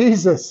know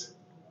Jesus.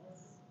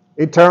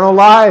 Eternal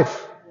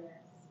life.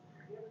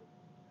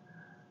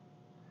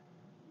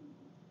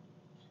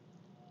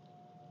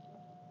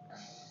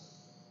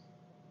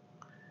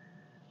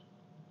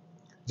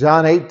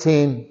 John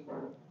 18,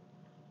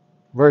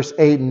 verse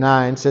 8 and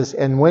 9 says,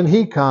 and when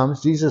He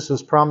comes, Jesus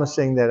was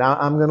promising that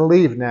I'm going to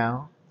leave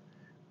now.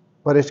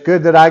 But it's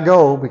good that I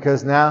go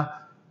because now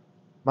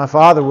my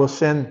Father will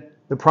send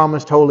the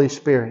promised Holy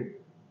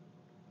Spirit.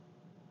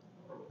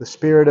 The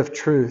Spirit of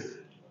truth.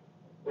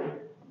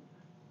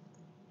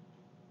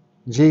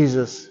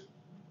 Jesus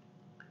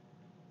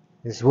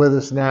is with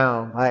us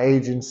now by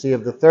agency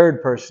of the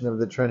third person of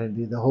the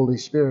Trinity, the Holy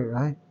Spirit,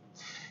 right?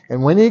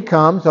 And when He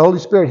comes, the Holy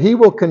Spirit, He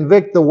will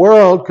convict the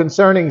world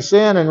concerning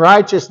sin and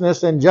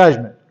righteousness and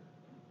judgment.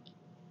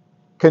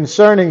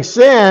 Concerning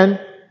sin,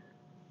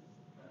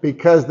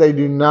 because they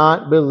do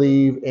not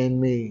believe in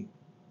Me.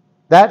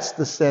 That's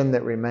the sin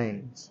that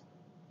remains.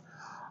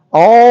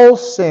 All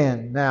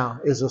sin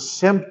now is a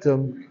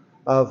symptom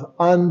of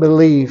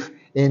unbelief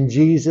in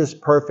Jesus'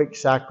 perfect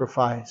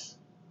sacrifice.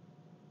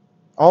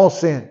 All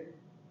sin.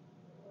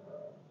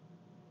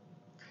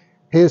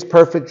 His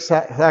perfect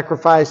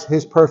sacrifice,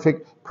 His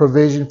perfect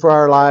provision for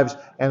our lives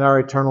and our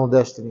eternal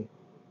destiny.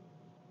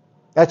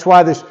 That's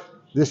why this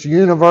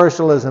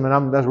universalism,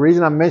 and the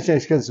reason I'm mentioning it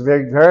is because it's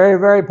very, very,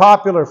 very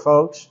popular,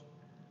 folks.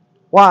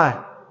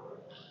 Why?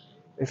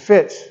 It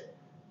fits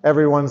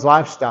everyone's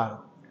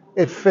lifestyle.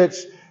 It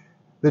fits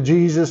the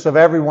Jesus of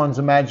everyone's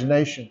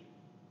imagination.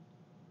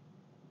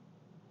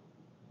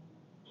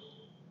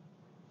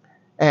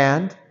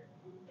 And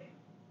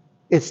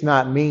it's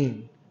not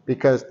mean,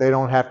 because they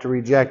don't have to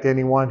reject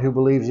anyone who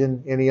believes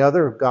in any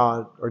other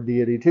God or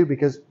deity too,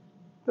 because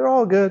they're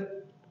all good.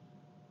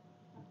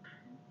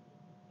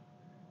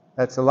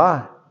 That's a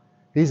lie.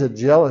 He's a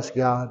jealous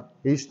God.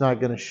 He's not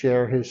going to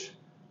share His...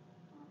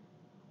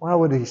 Why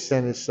would He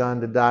send His Son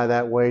to die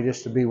that way,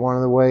 just to be one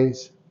of the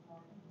ways?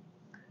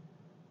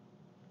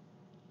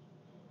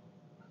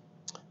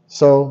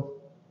 So,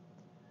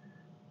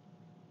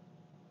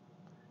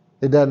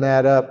 it doesn't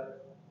add up.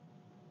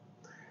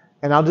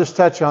 And I'll just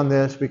touch on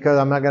this because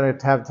I'm not going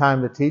to have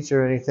time to teach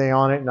or anything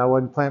on it, and I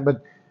wasn't planning.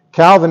 But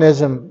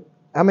Calvinism,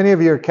 how many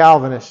of you are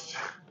Calvinists?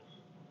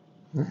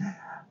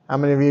 How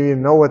many of you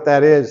even know what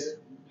that is?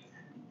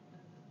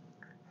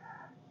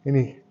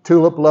 Any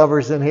tulip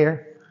lovers in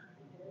here?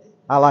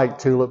 I like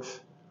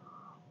tulips.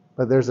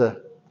 But there's a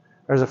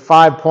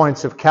 5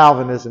 points of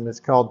Calvinism. It's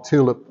called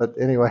tulip, but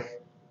anyway.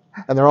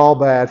 And they're all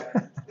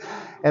bad.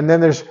 And then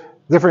there's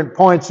different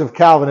points of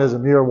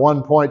Calvinism. You're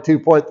 1 point, 2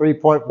 point, 3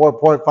 point, 4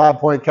 point, 5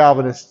 point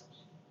Calvinist.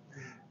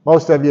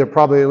 Most of you are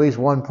probably at least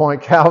 1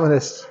 point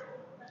Calvinist.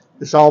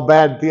 It's all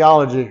bad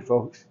theology,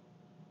 folks.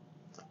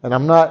 And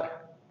I'm not...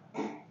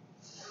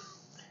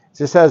 It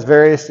just has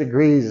various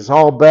degrees. It's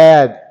all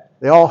bad.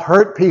 They all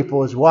hurt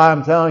people is why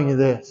I'm telling you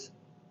this.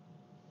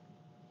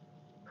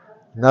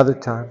 Another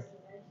time.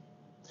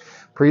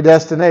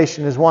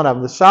 Predestination is one of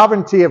them. The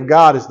sovereignty of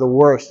God is the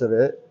worst of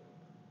it.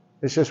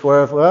 It's just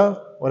where,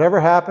 well, whatever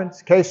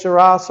happens, que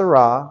sera,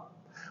 sera.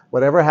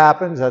 Whatever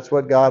happens, that's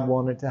what God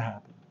wanted to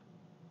happen.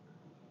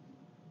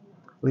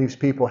 Leaves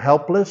people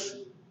helpless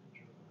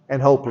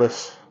and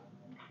hopeless.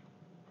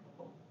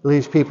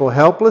 Leaves people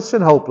helpless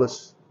and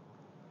hopeless.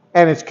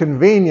 And it's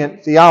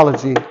convenient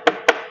theology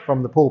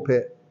from the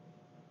pulpit.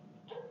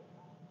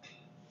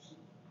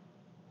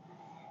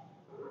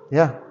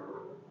 Yeah.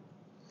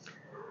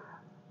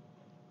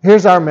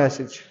 Here's our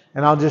message,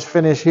 and I'll just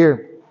finish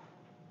here.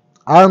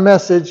 Our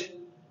message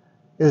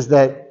is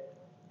that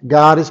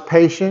God is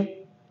patient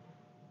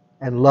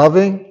and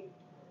loving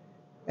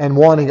and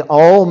wanting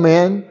all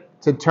men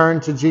to turn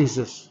to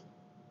Jesus.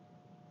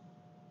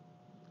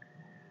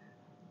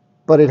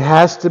 But it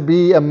has to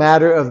be a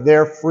matter of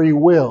their free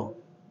will.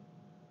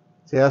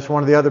 See, that's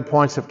one of the other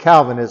points of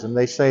Calvinism.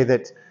 They say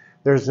that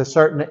there's a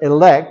certain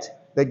elect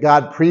that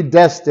God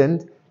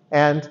predestined,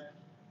 and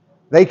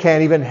they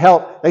can't even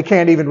help, they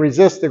can't even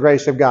resist the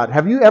grace of God.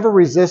 Have you ever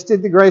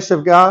resisted the grace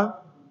of God?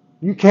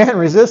 You can't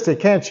resist it,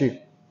 can't you?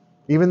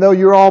 Even though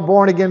you're all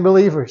born again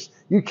believers,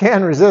 you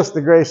can resist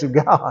the grace of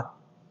God.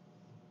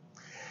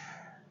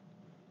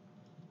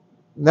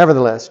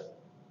 Nevertheless,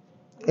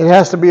 it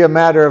has to be a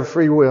matter of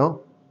free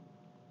will.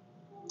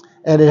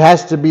 And it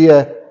has to be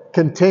a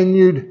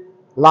continued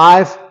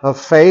life of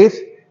faith,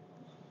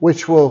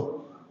 which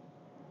will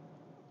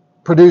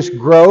produce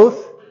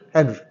growth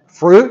and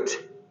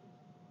fruit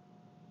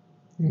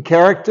in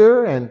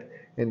character and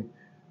in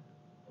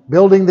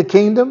building the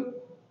kingdom.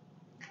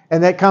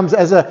 And that comes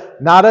as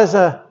not as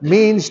a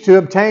means to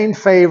obtain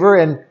favor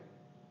and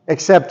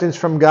acceptance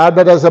from God,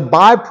 but as a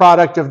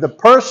byproduct of the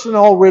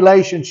personal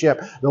relationship,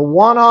 the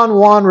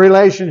one-on-one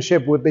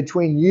relationship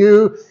between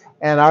you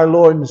and our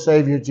Lord and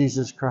Savior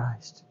Jesus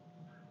Christ.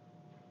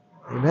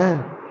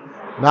 Amen.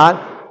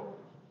 Not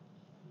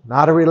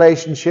a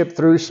relationship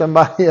through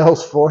somebody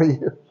else for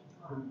you.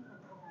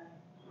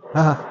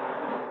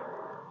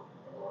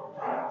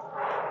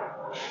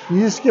 You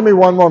just give me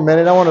one more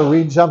minute. I want to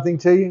read something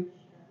to you.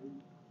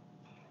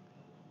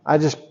 I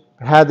just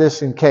had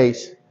this in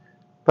case.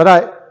 But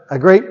a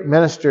great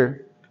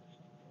minister,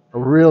 a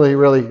really,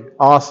 really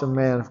awesome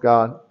man of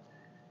God,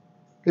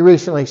 he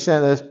recently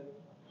sent this,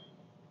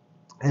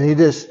 and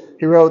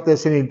he wrote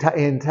this, and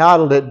he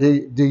entitled it,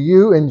 Do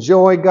You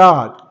Enjoy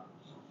God?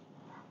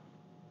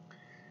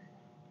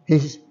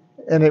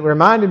 And it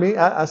reminded me,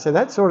 I said,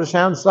 that sort of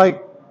sounds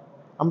like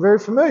I'm very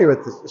familiar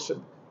with this.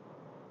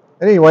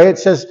 Anyway, it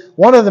says,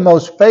 one of the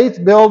most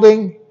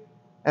faith-building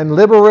and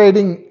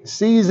liberating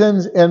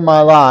seasons in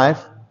my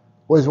life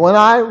was when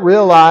I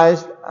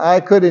realized I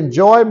could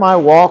enjoy my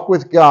walk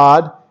with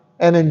God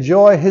and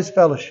enjoy His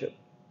fellowship.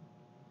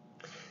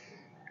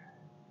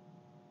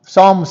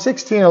 Psalm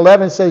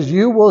 16:11 says,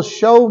 You will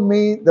show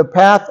me the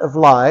path of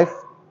life.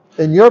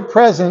 In your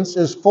presence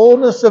is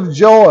fullness of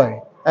joy.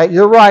 At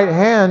your right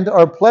hand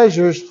are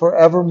pleasures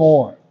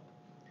forevermore.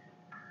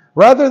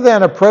 Rather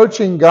than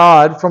approaching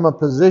God from a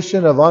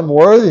position of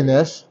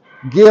unworthiness,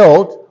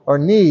 guilt, or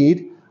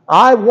need,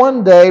 I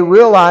one day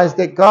realized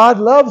that God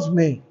loves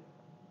me.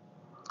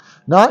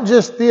 Not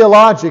just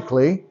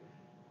theologically,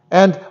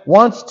 and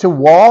wants to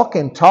walk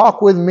and talk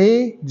with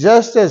me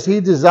just as He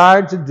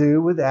desired to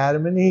do with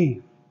Adam and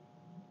Eve.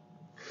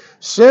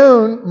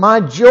 Soon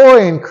my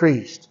joy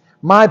increased,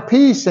 my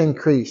peace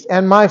increased,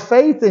 and my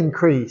faith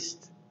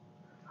increased.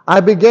 I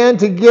began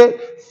to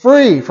get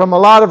free from a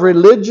lot of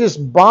religious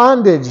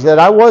bondage that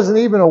I wasn't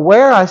even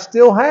aware I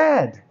still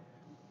had.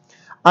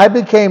 I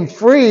became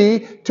free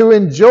to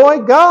enjoy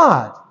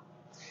God.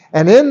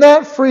 And in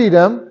that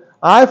freedom,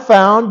 I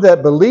found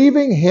that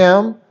believing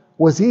Him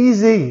was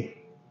easy.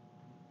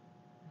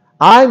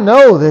 I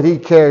know that He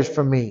cares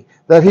for me,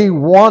 that He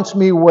wants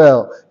me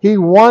well. He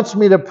wants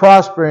me to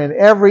prosper in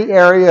every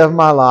area of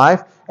my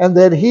life, and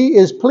that He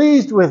is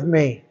pleased with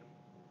me.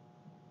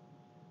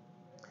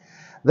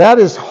 That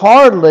is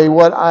hardly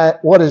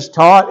what is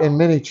taught in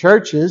many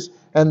churches,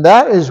 and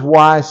that is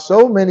why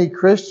so many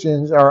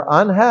Christians are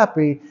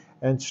unhappy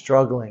and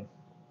struggling.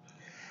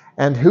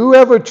 And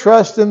whoever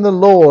trusts in the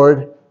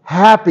Lord,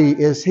 happy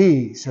is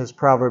he, says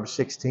Proverbs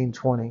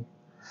 16:20.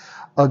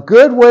 A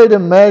good way to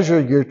measure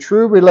your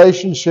true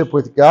relationship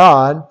with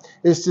God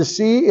is to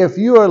see if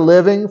you are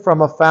living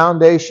from a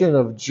foundation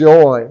of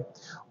joy,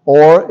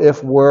 or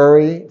if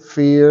worry,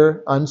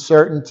 fear,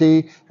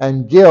 uncertainty,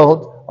 and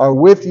guilt are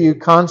with you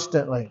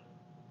constantly.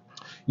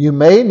 You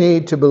may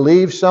need to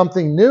believe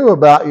something new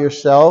about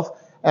yourself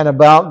and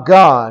about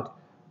God.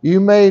 You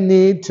may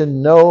need to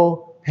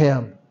know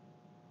Him.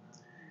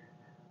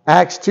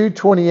 Acts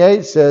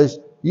 2:28 says,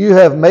 You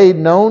have made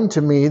known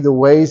to me the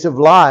ways of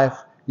life.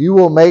 You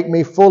will make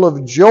me full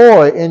of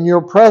joy in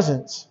your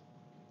presence.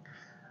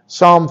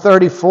 Psalm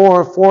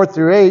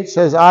 34:4-8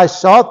 says, I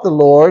sought the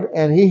Lord,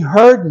 and He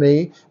heard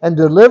me and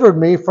delivered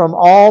me from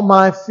all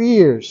my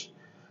fears.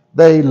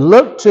 They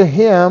looked to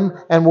Him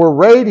and were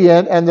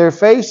radiant, and their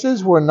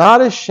faces were not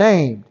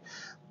ashamed.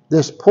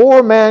 This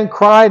poor man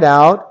cried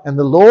out, and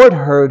the Lord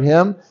heard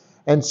him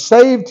and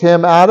saved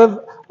him out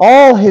of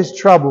all his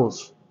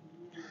troubles.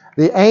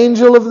 The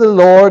angel of the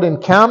Lord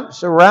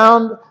encamps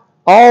all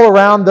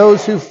around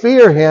those who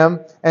fear him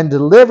and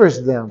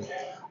delivers them.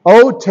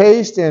 Oh,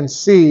 taste and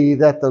see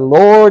that the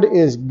Lord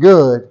is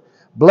good.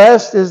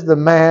 Blessed is the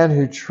man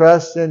who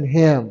trusts in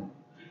him.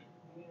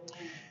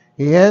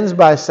 He ends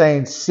by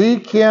saying,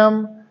 seek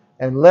him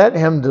and let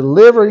him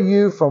deliver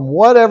you from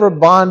whatever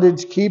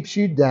bondage keeps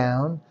you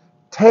down.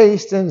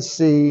 Taste and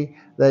see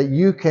that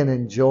you can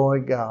enjoy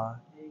God.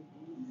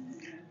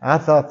 I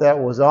thought that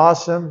was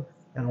awesome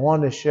and I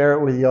wanted to share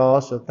it with you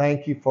all. So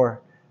thank you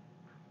for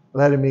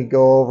letting me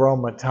go over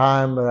on my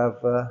time. But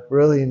I've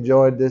really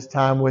enjoyed this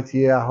time with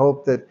you. I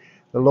hope that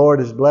the Lord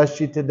has blessed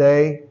you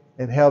today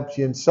and helped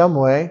you in some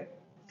way.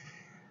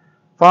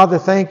 Father,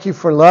 thank you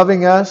for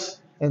loving us.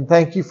 And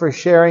thank you for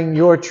sharing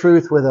your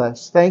truth with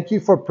us. Thank you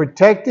for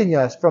protecting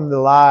us from the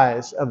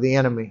lies of the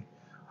enemy.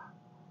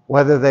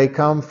 Whether they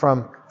come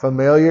from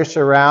familiar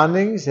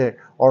surroundings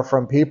or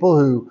from people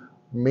who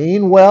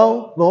mean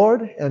well,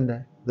 Lord,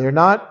 and they're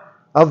not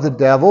of the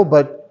devil,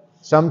 but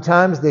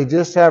sometimes they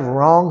just have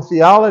wrong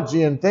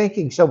theology and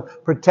thinking. So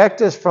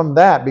protect us from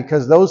that,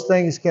 because those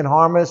things can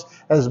harm us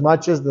as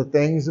much as the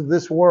things of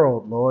this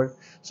world, Lord.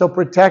 So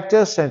protect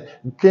us and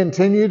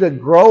continue to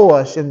grow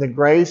us in the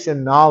grace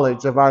and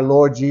knowledge of our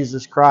Lord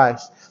Jesus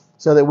Christ,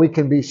 so that we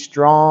can be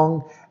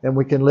strong and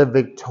we can live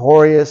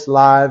victorious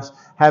lives,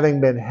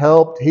 having been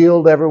helped,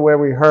 healed everywhere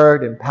we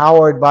hurt,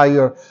 empowered by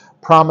your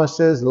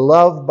promises,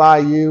 loved by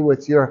you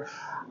with your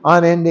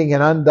unending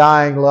and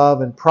undying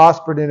love, and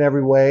prospered in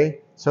every way,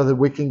 so that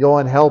we can go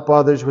and help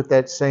others with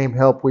that same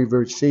help we've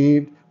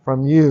received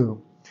from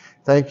you.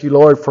 Thank you,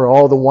 Lord, for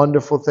all the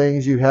wonderful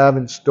things you have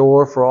in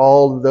store for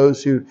all of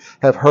those who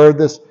have heard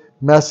this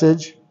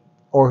message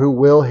or who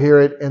will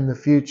hear it in the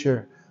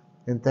future.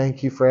 And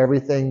thank you for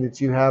everything that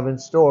you have in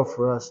store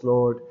for us,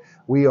 Lord.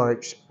 We are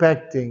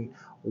expecting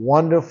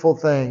wonderful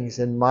things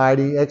and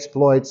mighty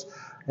exploits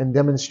and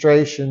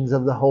demonstrations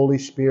of the Holy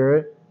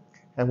Spirit.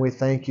 And we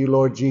thank you,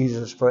 Lord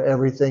Jesus, for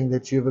everything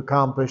that you've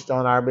accomplished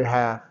on our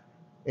behalf.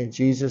 In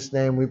Jesus'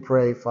 name we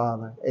pray,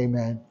 Father.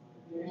 Amen.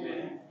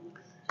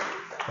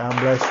 God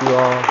bless you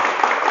all.